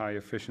 high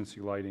efficiency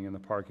lighting in the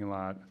parking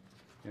lot,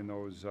 in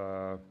those,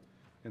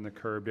 in the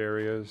curbed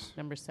areas.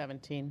 Number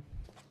 17.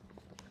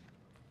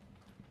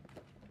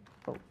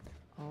 All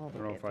I the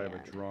don't know way if at I the have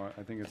a end. draw,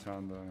 I think it's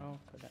on the, Oh,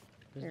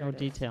 there's There no it is.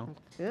 detail.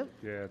 Yep.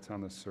 yeah, it's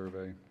on the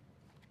survey.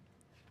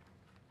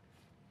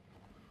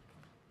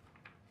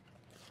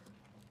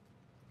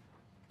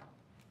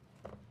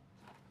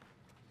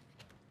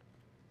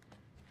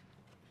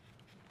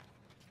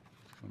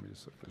 Let me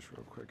just look this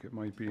real quick. It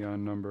might be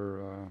on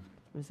number,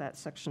 Was that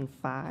section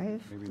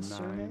 5? maybe the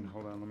survey? 9.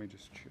 Hold on, let me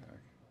just check.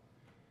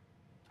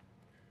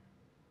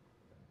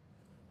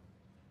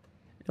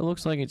 It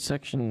looks like it's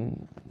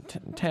section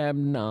tab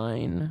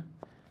 9.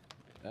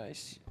 I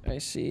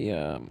see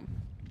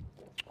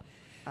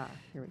Ah,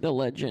 here we go. the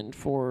legend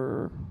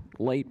for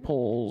light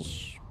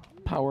poles,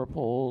 power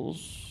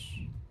poles.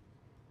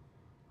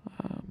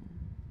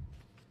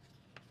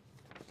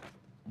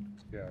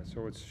 Yeah,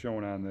 so it's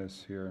shown on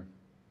this here.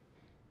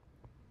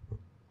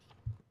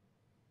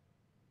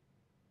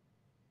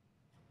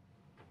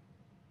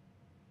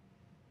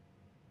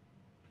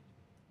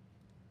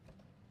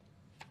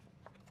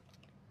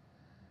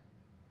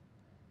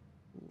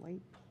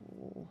 Light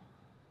pole.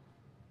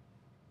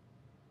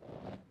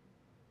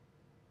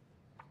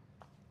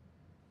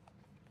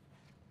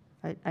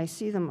 I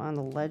see them on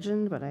the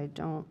legend, but I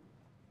don't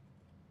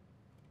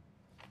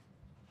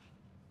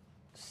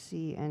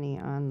see any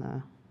on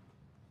the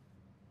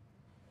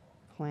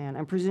plan.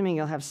 I'm presuming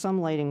you'll have some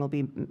lighting will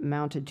be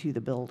mounted to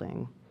the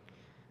building.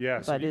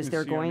 Yeah, so But you is can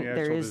there see on going, the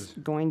there actual is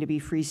going to be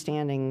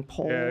freestanding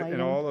pole Yeah, lighting?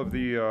 in all of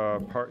the,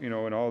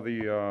 in all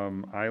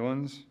the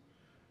islands,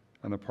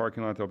 on the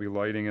parking lot, there'll be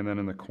lighting, and then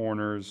in the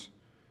corners,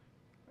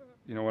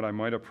 you know what, I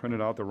might have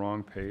printed out the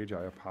wrong page,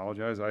 I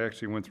apologize. I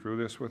actually went through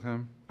this with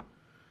him.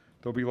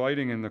 There'll be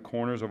lighting in the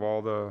corners of all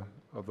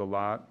of the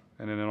lot,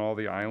 and then in all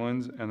the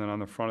islands, and then on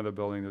the front of the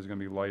building, there's gonna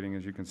be lighting,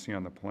 as you can see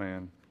on the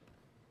plan.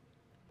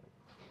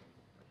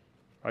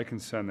 I can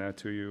send that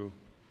to you.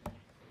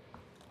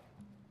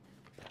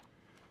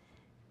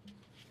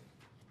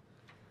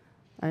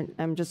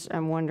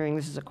 I'm wondering,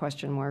 this is a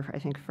question more, I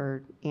think,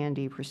 for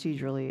Andy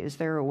procedurally. Is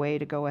there a way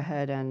to go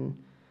ahead and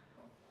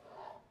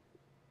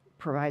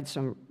provide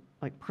some,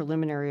 like,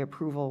 preliminary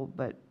approval,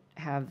 but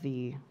have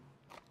the,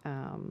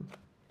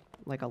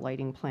 like, a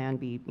lighting plan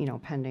be,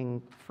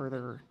 pending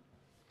further?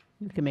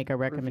 You can make a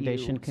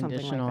recommendation Review, something like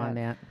conditional on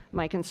that. that.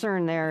 My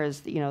concern there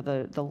is,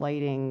 the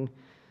lighting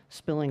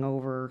spilling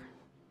over,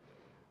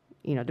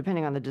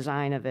 depending on the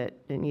design of it,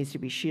 it needs to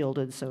be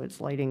shielded, so it's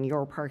lighting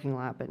your parking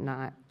lot, but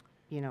not,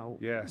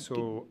 Yeah,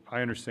 so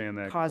I understand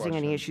that causing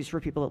any question. issues for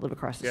people that live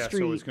across the Yeah, street,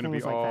 so it's gonna be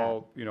things like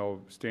that.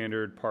 all,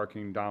 standard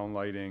parking down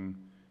lighting,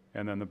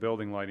 and then the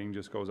building lighting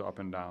just goes up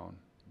and down.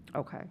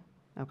 Okay,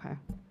 okay.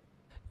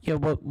 Yeah,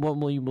 what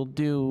we will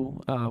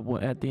do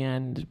at the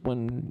end,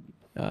 when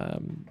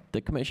the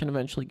commission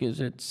eventually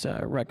gives its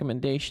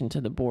recommendation to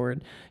the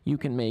board, you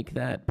can make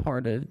that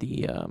part of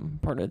the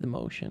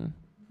motion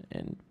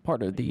and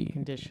part of the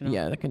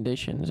Conditional? the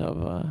conditions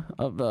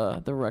of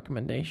the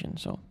recommendation.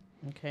 So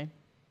Okay.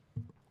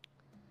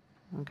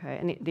 Okay,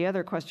 and the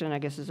other question, I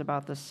guess, is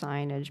about the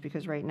signage,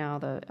 because right now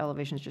the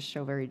elevations just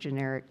show very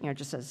generic, it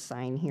just says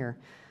sign here.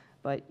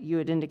 But you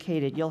had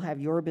indicated you'll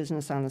have your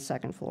business on the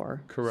second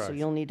floor. So Correct.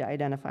 you'll need to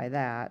identify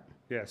that.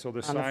 Yeah, so the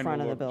On the sign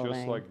front will of the look just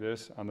building. like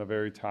this on the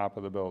very top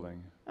of the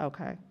building.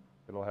 Okay,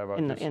 It'll have a,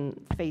 in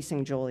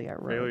facing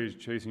Joliet Road. Bailey's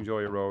chasing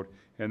Joliet Road.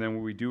 And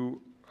then we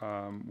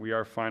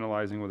are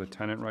finalizing with a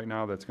tenant right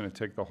now that's gonna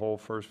take the whole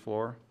first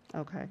floor,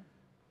 Okay,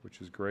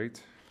 which is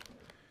great.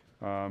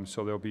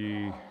 So there'll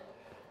be,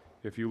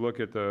 if you look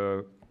at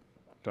the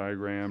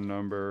diagram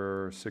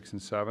number 6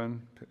 and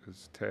 7,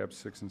 it's tab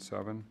 6 and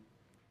 7.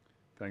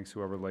 Thanks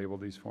whoever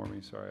labeled these for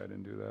me, sorry I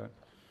didn't do that.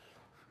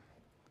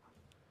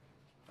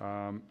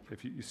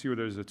 If you see where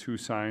there's the 2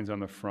 signs on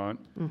the front,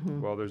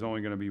 well, there's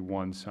only gonna be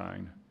 1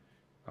 sign,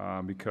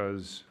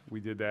 because we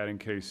did that in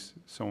case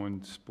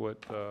someone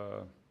split,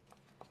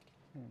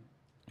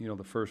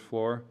 the first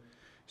floor.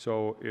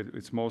 So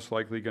it's most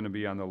likely gonna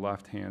be on the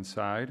left-hand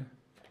side,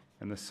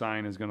 and the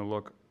sign is gonna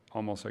look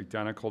almost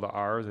identical to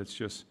ours.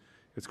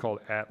 It's called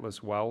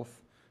Atlas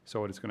Wealth.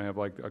 So it's gonna have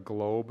like a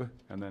globe,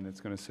 and then it's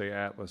gonna say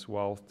Atlas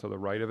Wealth to the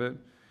right of it.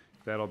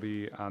 That'll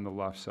be on the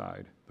left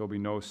side. There'll be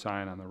no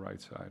sign on the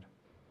right side.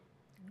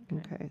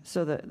 okay.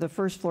 So the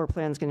first floor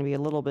plan is going to be a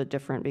little bit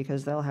different,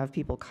 because they'll have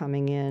people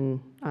coming in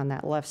on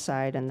that left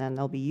side, and then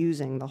they'll be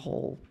using the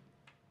whole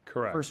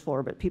Correct. first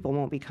floor, but people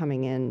won't be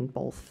coming in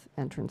both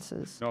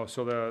entrances. No,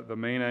 so the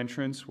main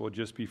entrance will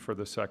just be for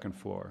the second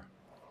floor.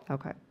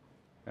 Okay,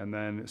 And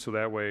then, so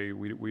that way,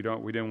 we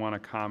didn't want a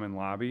common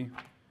lobby,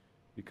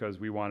 because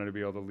we wanted to be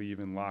able to leave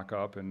and lock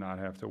up and not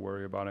have to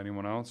worry about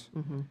anyone else.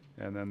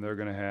 And then they're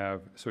gonna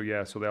have, so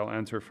they'll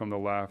enter from the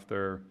left.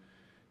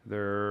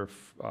 Their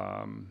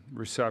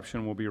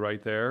reception will be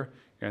right there,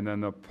 and then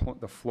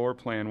the floor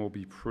plan will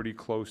be pretty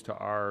close to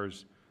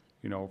ours,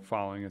 you know,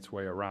 following its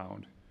way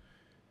around.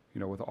 You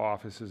know, with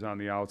offices on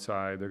the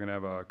outside, they're gonna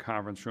have a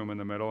conference room in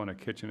the middle and a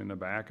kitchen in the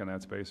back, and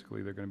that's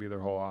basically, they're gonna be their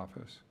whole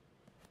office.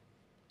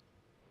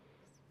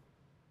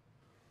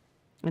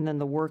 And then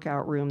the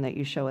workout room that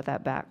you show at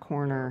that back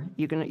corner,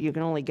 you can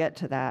only get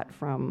to that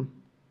from,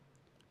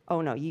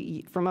 oh no,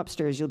 from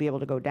upstairs, you'll be able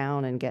to go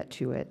down and get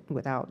to it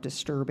without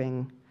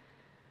disturbing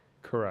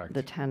Correct.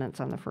 the tenants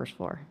on the first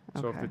floor.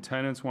 So if the Okay.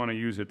 tenants wanna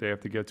use it, they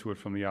have to get to it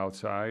from the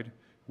outside.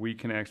 We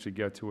can actually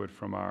get to it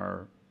from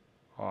our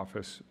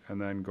office and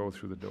then go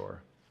through the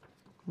door.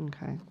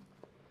 Okay,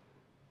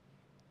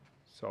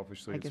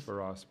 Selfishly, I it's guess-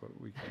 for us,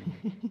 but we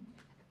can.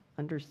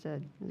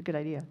 understood. It's a good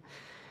idea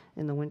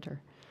in the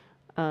winter.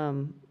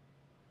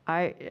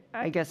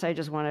 I guess I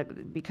just want to,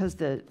 because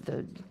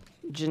the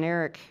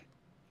generic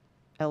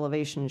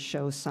elevations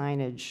show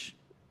signage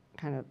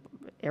kind of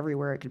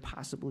everywhere it could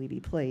possibly be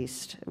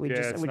placed. We Yeah,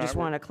 just, it's we just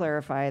not- want to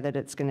clarify that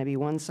it's going to be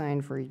one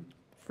sign for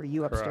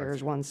you upstairs,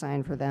 Correct. one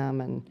sign for them,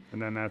 and And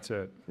then that's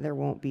it. there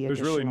won't be There's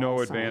additional really no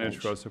advantage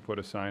for signage. us to put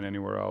a sign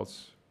anywhere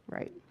else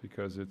Right.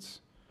 because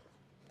it's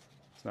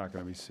not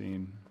gonna be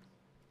seen.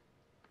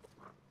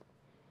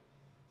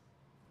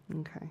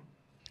 Okay.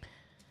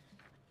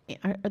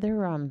 Are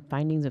there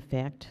findings of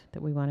fact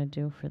that we want to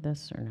do for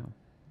this, or no?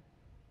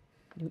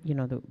 You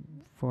know,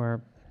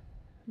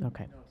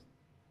 okay.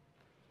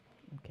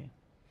 Okay.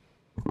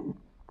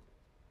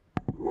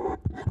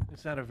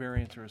 It's not a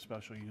variance or a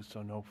special use,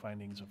 so no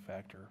findings of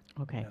fact are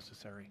Okay,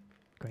 necessary.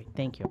 great,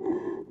 thank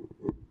you.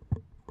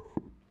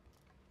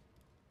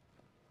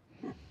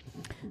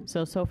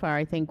 So far,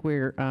 I think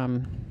we're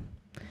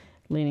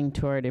leaning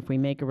toward, if we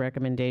make a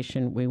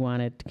recommendation, we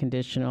want it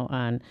conditional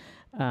on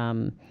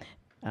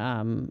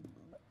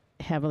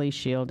heavily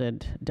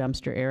shielded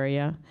dumpster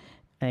area,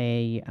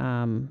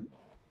 an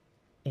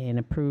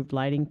approved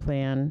lighting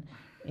plan,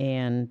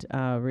 and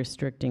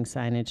restricting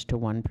signage to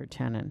one per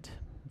tenant.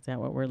 Is that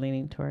what we're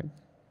leaning toward?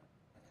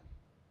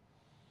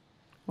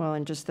 Well,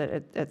 and just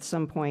that at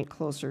some point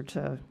closer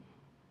to,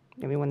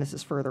 I mean, when this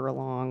is further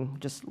along,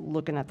 just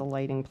looking at the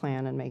lighting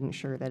plan and making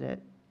sure that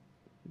it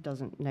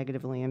doesn't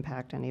negatively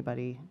impact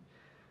anybody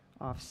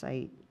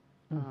off-site,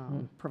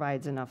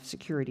 provides enough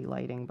security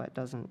lighting but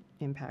doesn't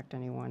impact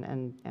anyone,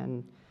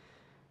 and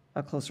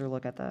a closer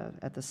look at the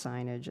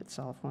signage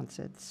itself once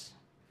it's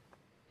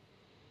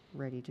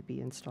ready to be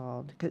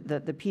installed.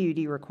 The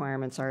PUD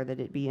requirements are that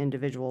it be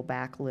individual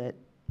backlit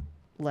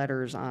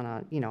letters on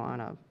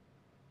a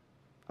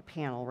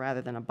panel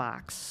rather than a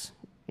box,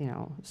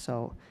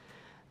 so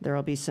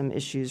there'll be some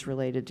issues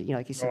related to,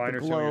 like you Oh, I said, the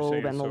understand what you're globe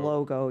saying, and the so-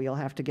 logo. You'll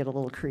have to get a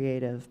little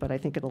creative, but I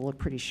think it'll look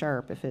pretty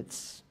sharp if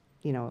it's,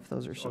 if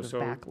those are Oh, sort of so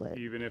backlit.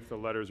 even if the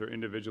letters are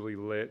individually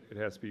lit, it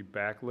has to be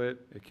backlit?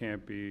 It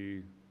can't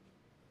be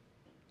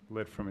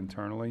lit from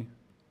internally?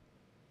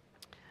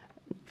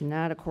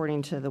 Not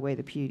according to the way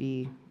the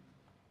PUD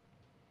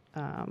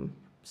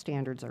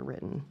standards are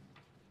written.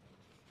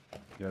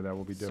 Yeah, that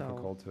will be So-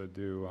 difficult to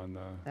do on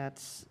the,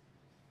 That's,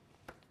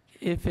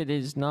 If it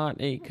is not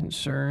a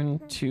concern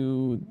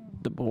to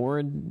the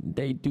board,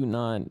 they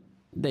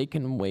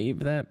can waive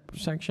that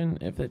section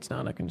if it's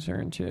not a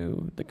concern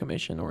to the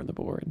commission or the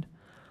board.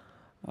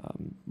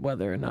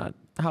 Whether or not,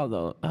 how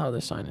the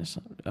sign is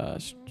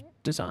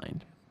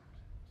designed.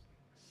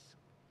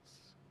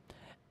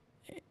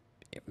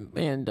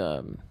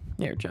 And,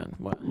 here, John,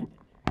 what?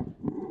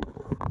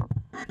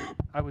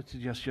 I would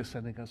suggest just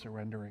sending us a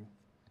rendering.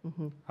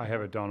 I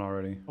have it done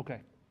already. Okay.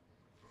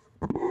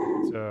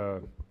 It's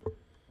a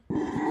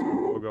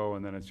logo,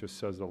 and then it just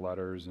says the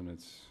letters, and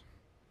it's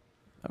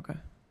Okay.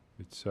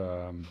 it's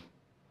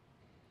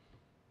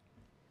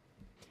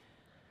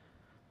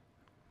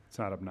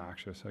not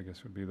obnoxious, I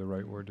guess would be the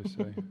right word to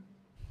say.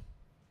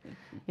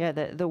 yeah,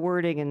 the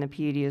wording in the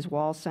PUD is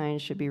wall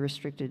signs should be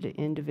restricted to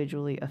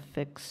individually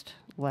affixed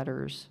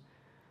letters.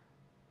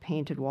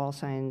 Painted wall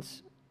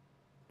signs,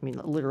 I mean,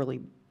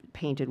 literally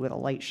painted with a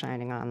light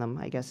shining on them,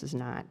 I guess is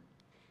not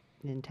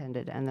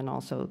intended. And then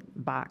also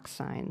box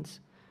signs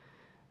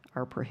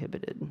are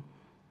prohibited.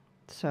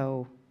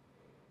 So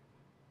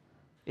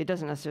it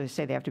doesn't necessarily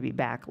say they have to be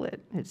backlit.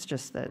 It's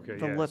just that Okay,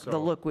 the yeah, look, the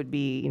so- look would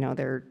be,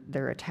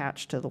 they're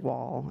attached to the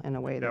wall in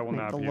a way That that will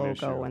make not the be an logo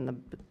issue. and the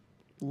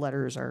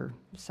letters are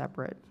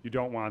separate. You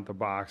don't want the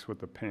box with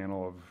the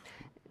panel of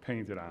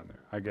painted on there.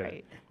 I get it.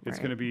 Right, It's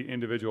right. going to be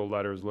individual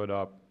letters lit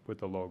up with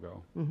the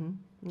logo.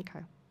 Okay.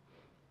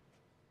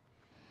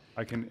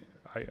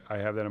 I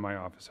have that in my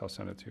office. I'll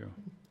send it to you.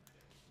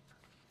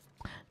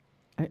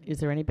 Is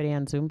there anybody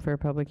on Zoom for a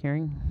public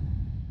hearing?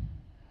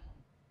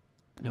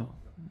 No.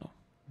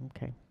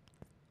 Okay.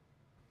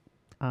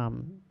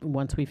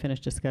 Once we finish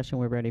discussion,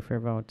 we're ready for a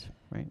vote,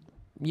 right?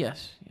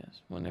 Yes,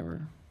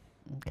 whenever.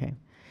 Okay.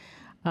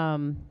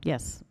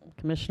 Yes,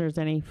 commissioners,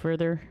 any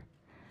further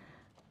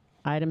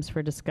items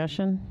for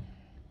discussion?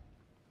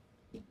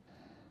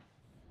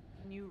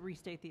 Can you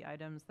restate the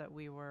items that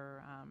we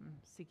were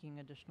seeking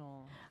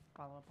additional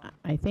follow-up on?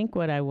 I think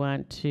what I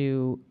want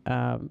to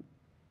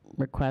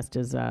request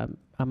is a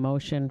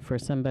motion for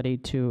somebody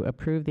to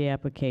approve the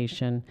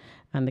application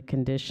on the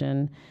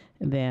condition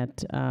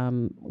that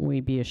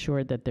we be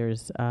assured that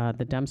there's,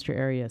 the dumpster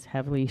area is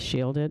heavily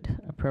shielded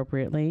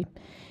appropriately,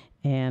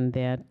 and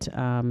that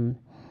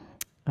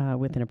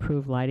with an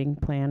approved lighting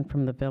plan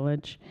from the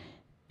village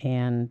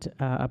and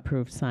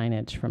approved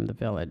signage from the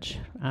village.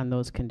 On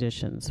those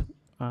conditions,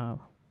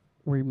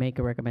 we make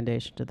a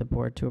recommendation to the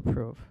board to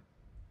approve.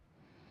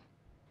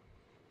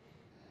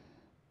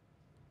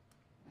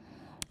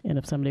 And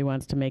if somebody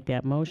wants to make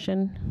that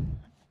motion,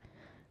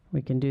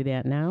 we can do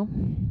that now.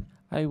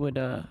 I would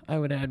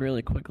add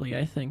really quickly,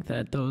 I think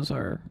that those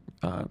are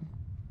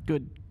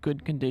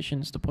good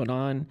conditions to put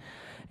on,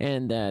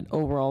 and that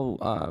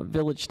overall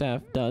village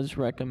staff does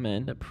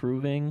recommend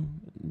approving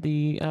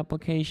the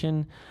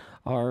application.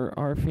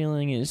 Our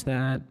feeling is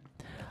that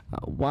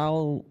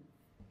while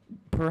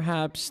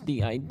perhaps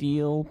the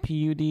ideal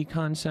PUD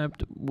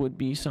concept would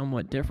be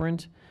somewhat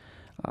different,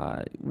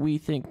 we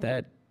think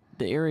that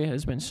the area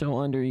has been so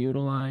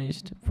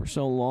underutilized for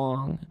so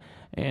long,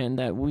 and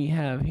that we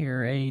have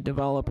here a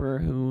developer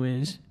who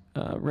is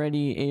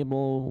ready,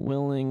 able,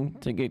 willing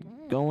to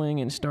get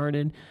going and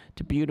started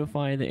to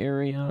beautify the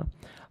area.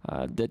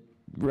 The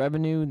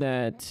revenue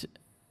that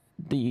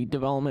the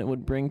development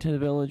would bring to the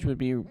village would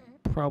be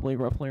probably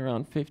roughly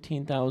around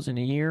 $15,000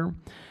 a year,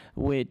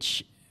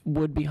 which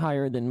would be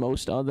higher than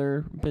most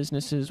other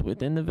businesses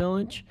within the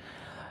village.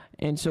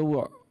 And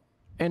so,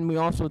 and we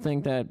also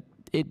think that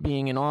it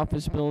being an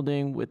office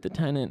building with the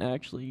tenant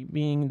actually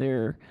being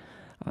there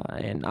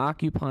and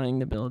occupying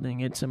the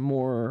building, it's a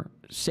more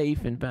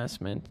safe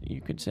investment,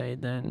 you could say,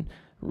 than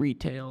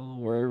retail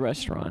or a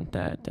restaurant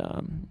that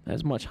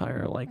has much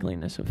higher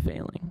likeliness of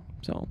failing.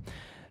 So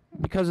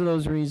because of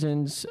those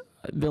reasons,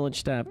 village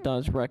staff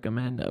does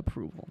recommend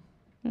approval.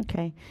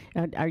 Okay.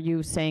 Are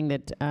you saying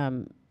that,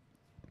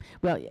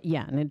 well,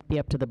 yeah, and it'd be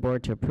up to the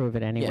board to approve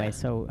it anyway. Yeah.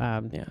 So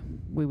Yeah.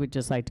 we would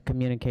just like to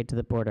communicate to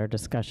the board our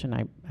discussion,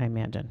 I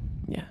imagine.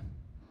 Yeah.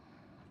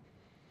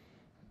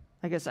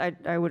 I guess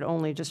I would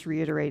only just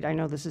reiterate, I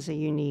know this is a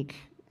unique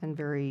and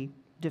very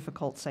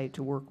difficult site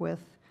to work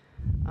with.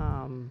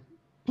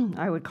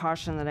 I would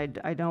caution that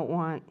I don't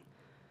want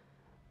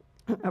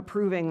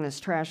approving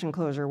this trash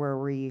enclosure where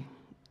we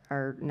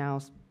are now,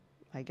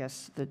 I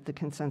guess the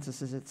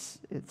consensus is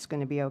it's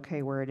going to be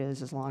okay where it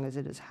is as long as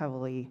it is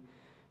heavily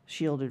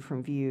shielded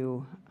from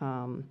view,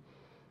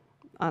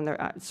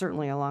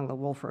 certainly along the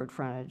Wolf Road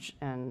frontage.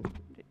 And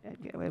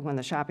when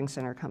the shopping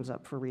center comes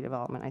up for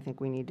redevelopment, I think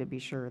we need to be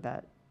sure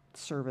that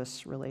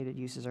service-related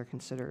uses are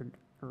considered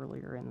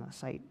earlier in the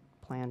site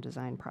plan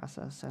design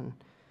process, and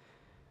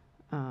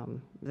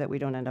that we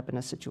don't end up in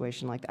a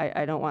situation like,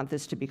 I don't want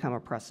this to become a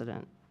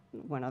precedent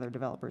when other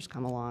developers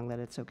come along, that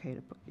it's okay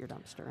to put your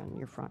dumpster in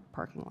your front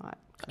parking lot.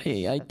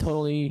 Hey, I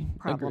totally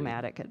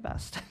problematic at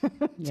best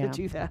Yeah. to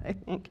do that, I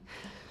think.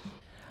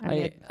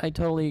 I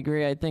totally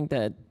agree. I think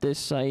that this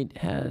site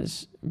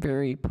has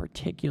very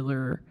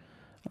particular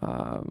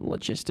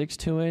logistics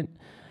to it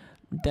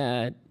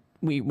that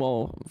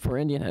for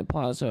Indian Head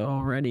Plaza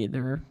already,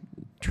 their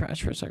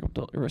trash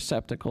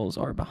receptacles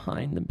are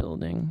behind the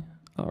building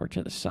or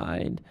to the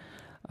side.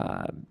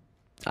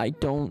 I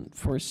don't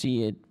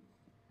foresee it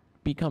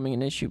becoming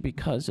an issue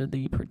because of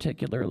the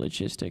particular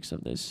logistics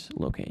of this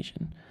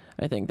location.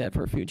 I think that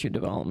for future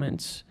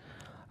developments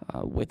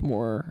with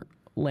more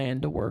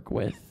land to work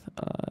with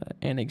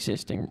and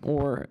existing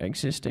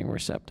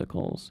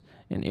receptacles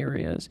in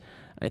areas,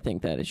 I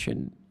think that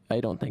I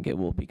don't think it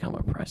will become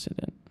a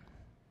precedent.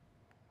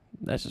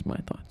 That's just my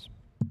thoughts.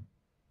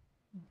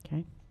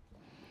 Okay.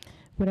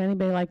 Would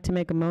anybody like to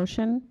make a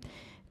motion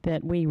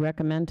that we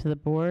recommend to the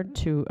board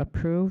to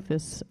approve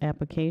this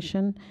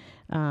application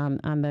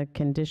on the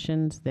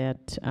conditions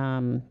that,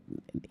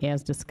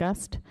 as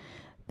discussed,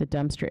 the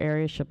dumpster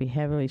area shall be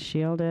heavily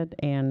shielded,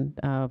 and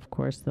of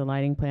course, the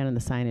lighting plan and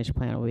the signage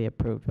plan will be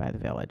approved by the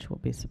village, will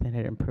be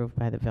submitted and approved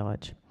by the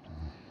village.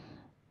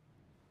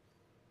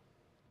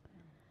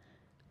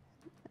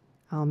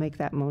 I'll make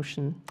that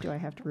motion. Do I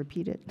have to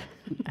repeat it?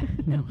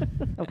 No.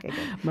 Okay,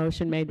 good.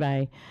 Motion made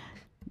by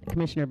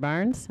Commissioner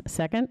Barnes,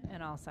 second.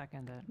 And I'll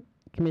second it.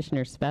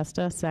 Commissioner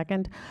Svesta,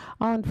 second.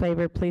 All in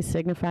favor, please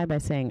signify by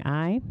saying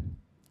aye.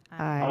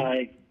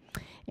 Aye.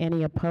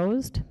 Any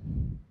opposed?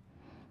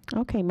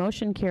 Okay,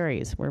 motion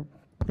carries. We're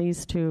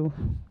pleased to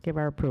give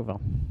our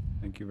approval.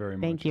 Thank you very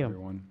much, Thank you.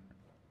 everyone.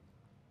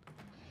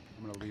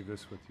 I'm going to leave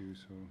this with you,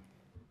 so.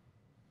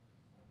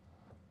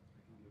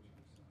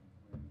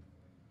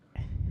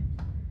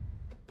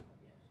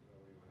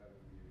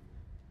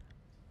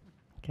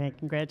 Okay,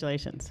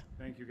 congratulations.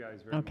 Thank you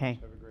guys very Okay.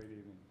 much. Have a great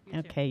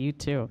evening. Okay, you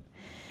too.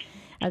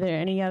 Are there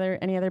any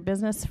other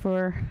business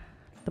for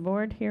the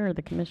board here or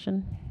the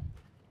commission?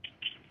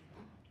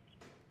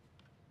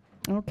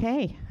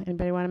 Okay,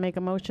 anybody want to make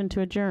a motion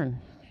to adjourn?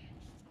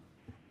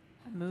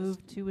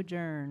 Move to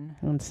adjourn.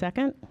 One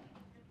second.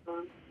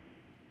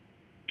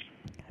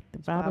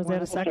 Bob, was that a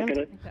I'll second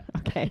second? it.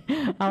 Okay,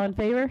 all in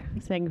favor,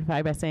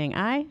 signify by saying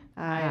aye.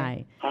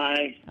 Aye.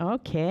 Aye.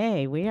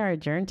 Okay, we are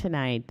adjourned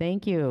tonight.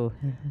 Thank you.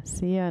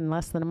 See you in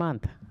less than a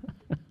month.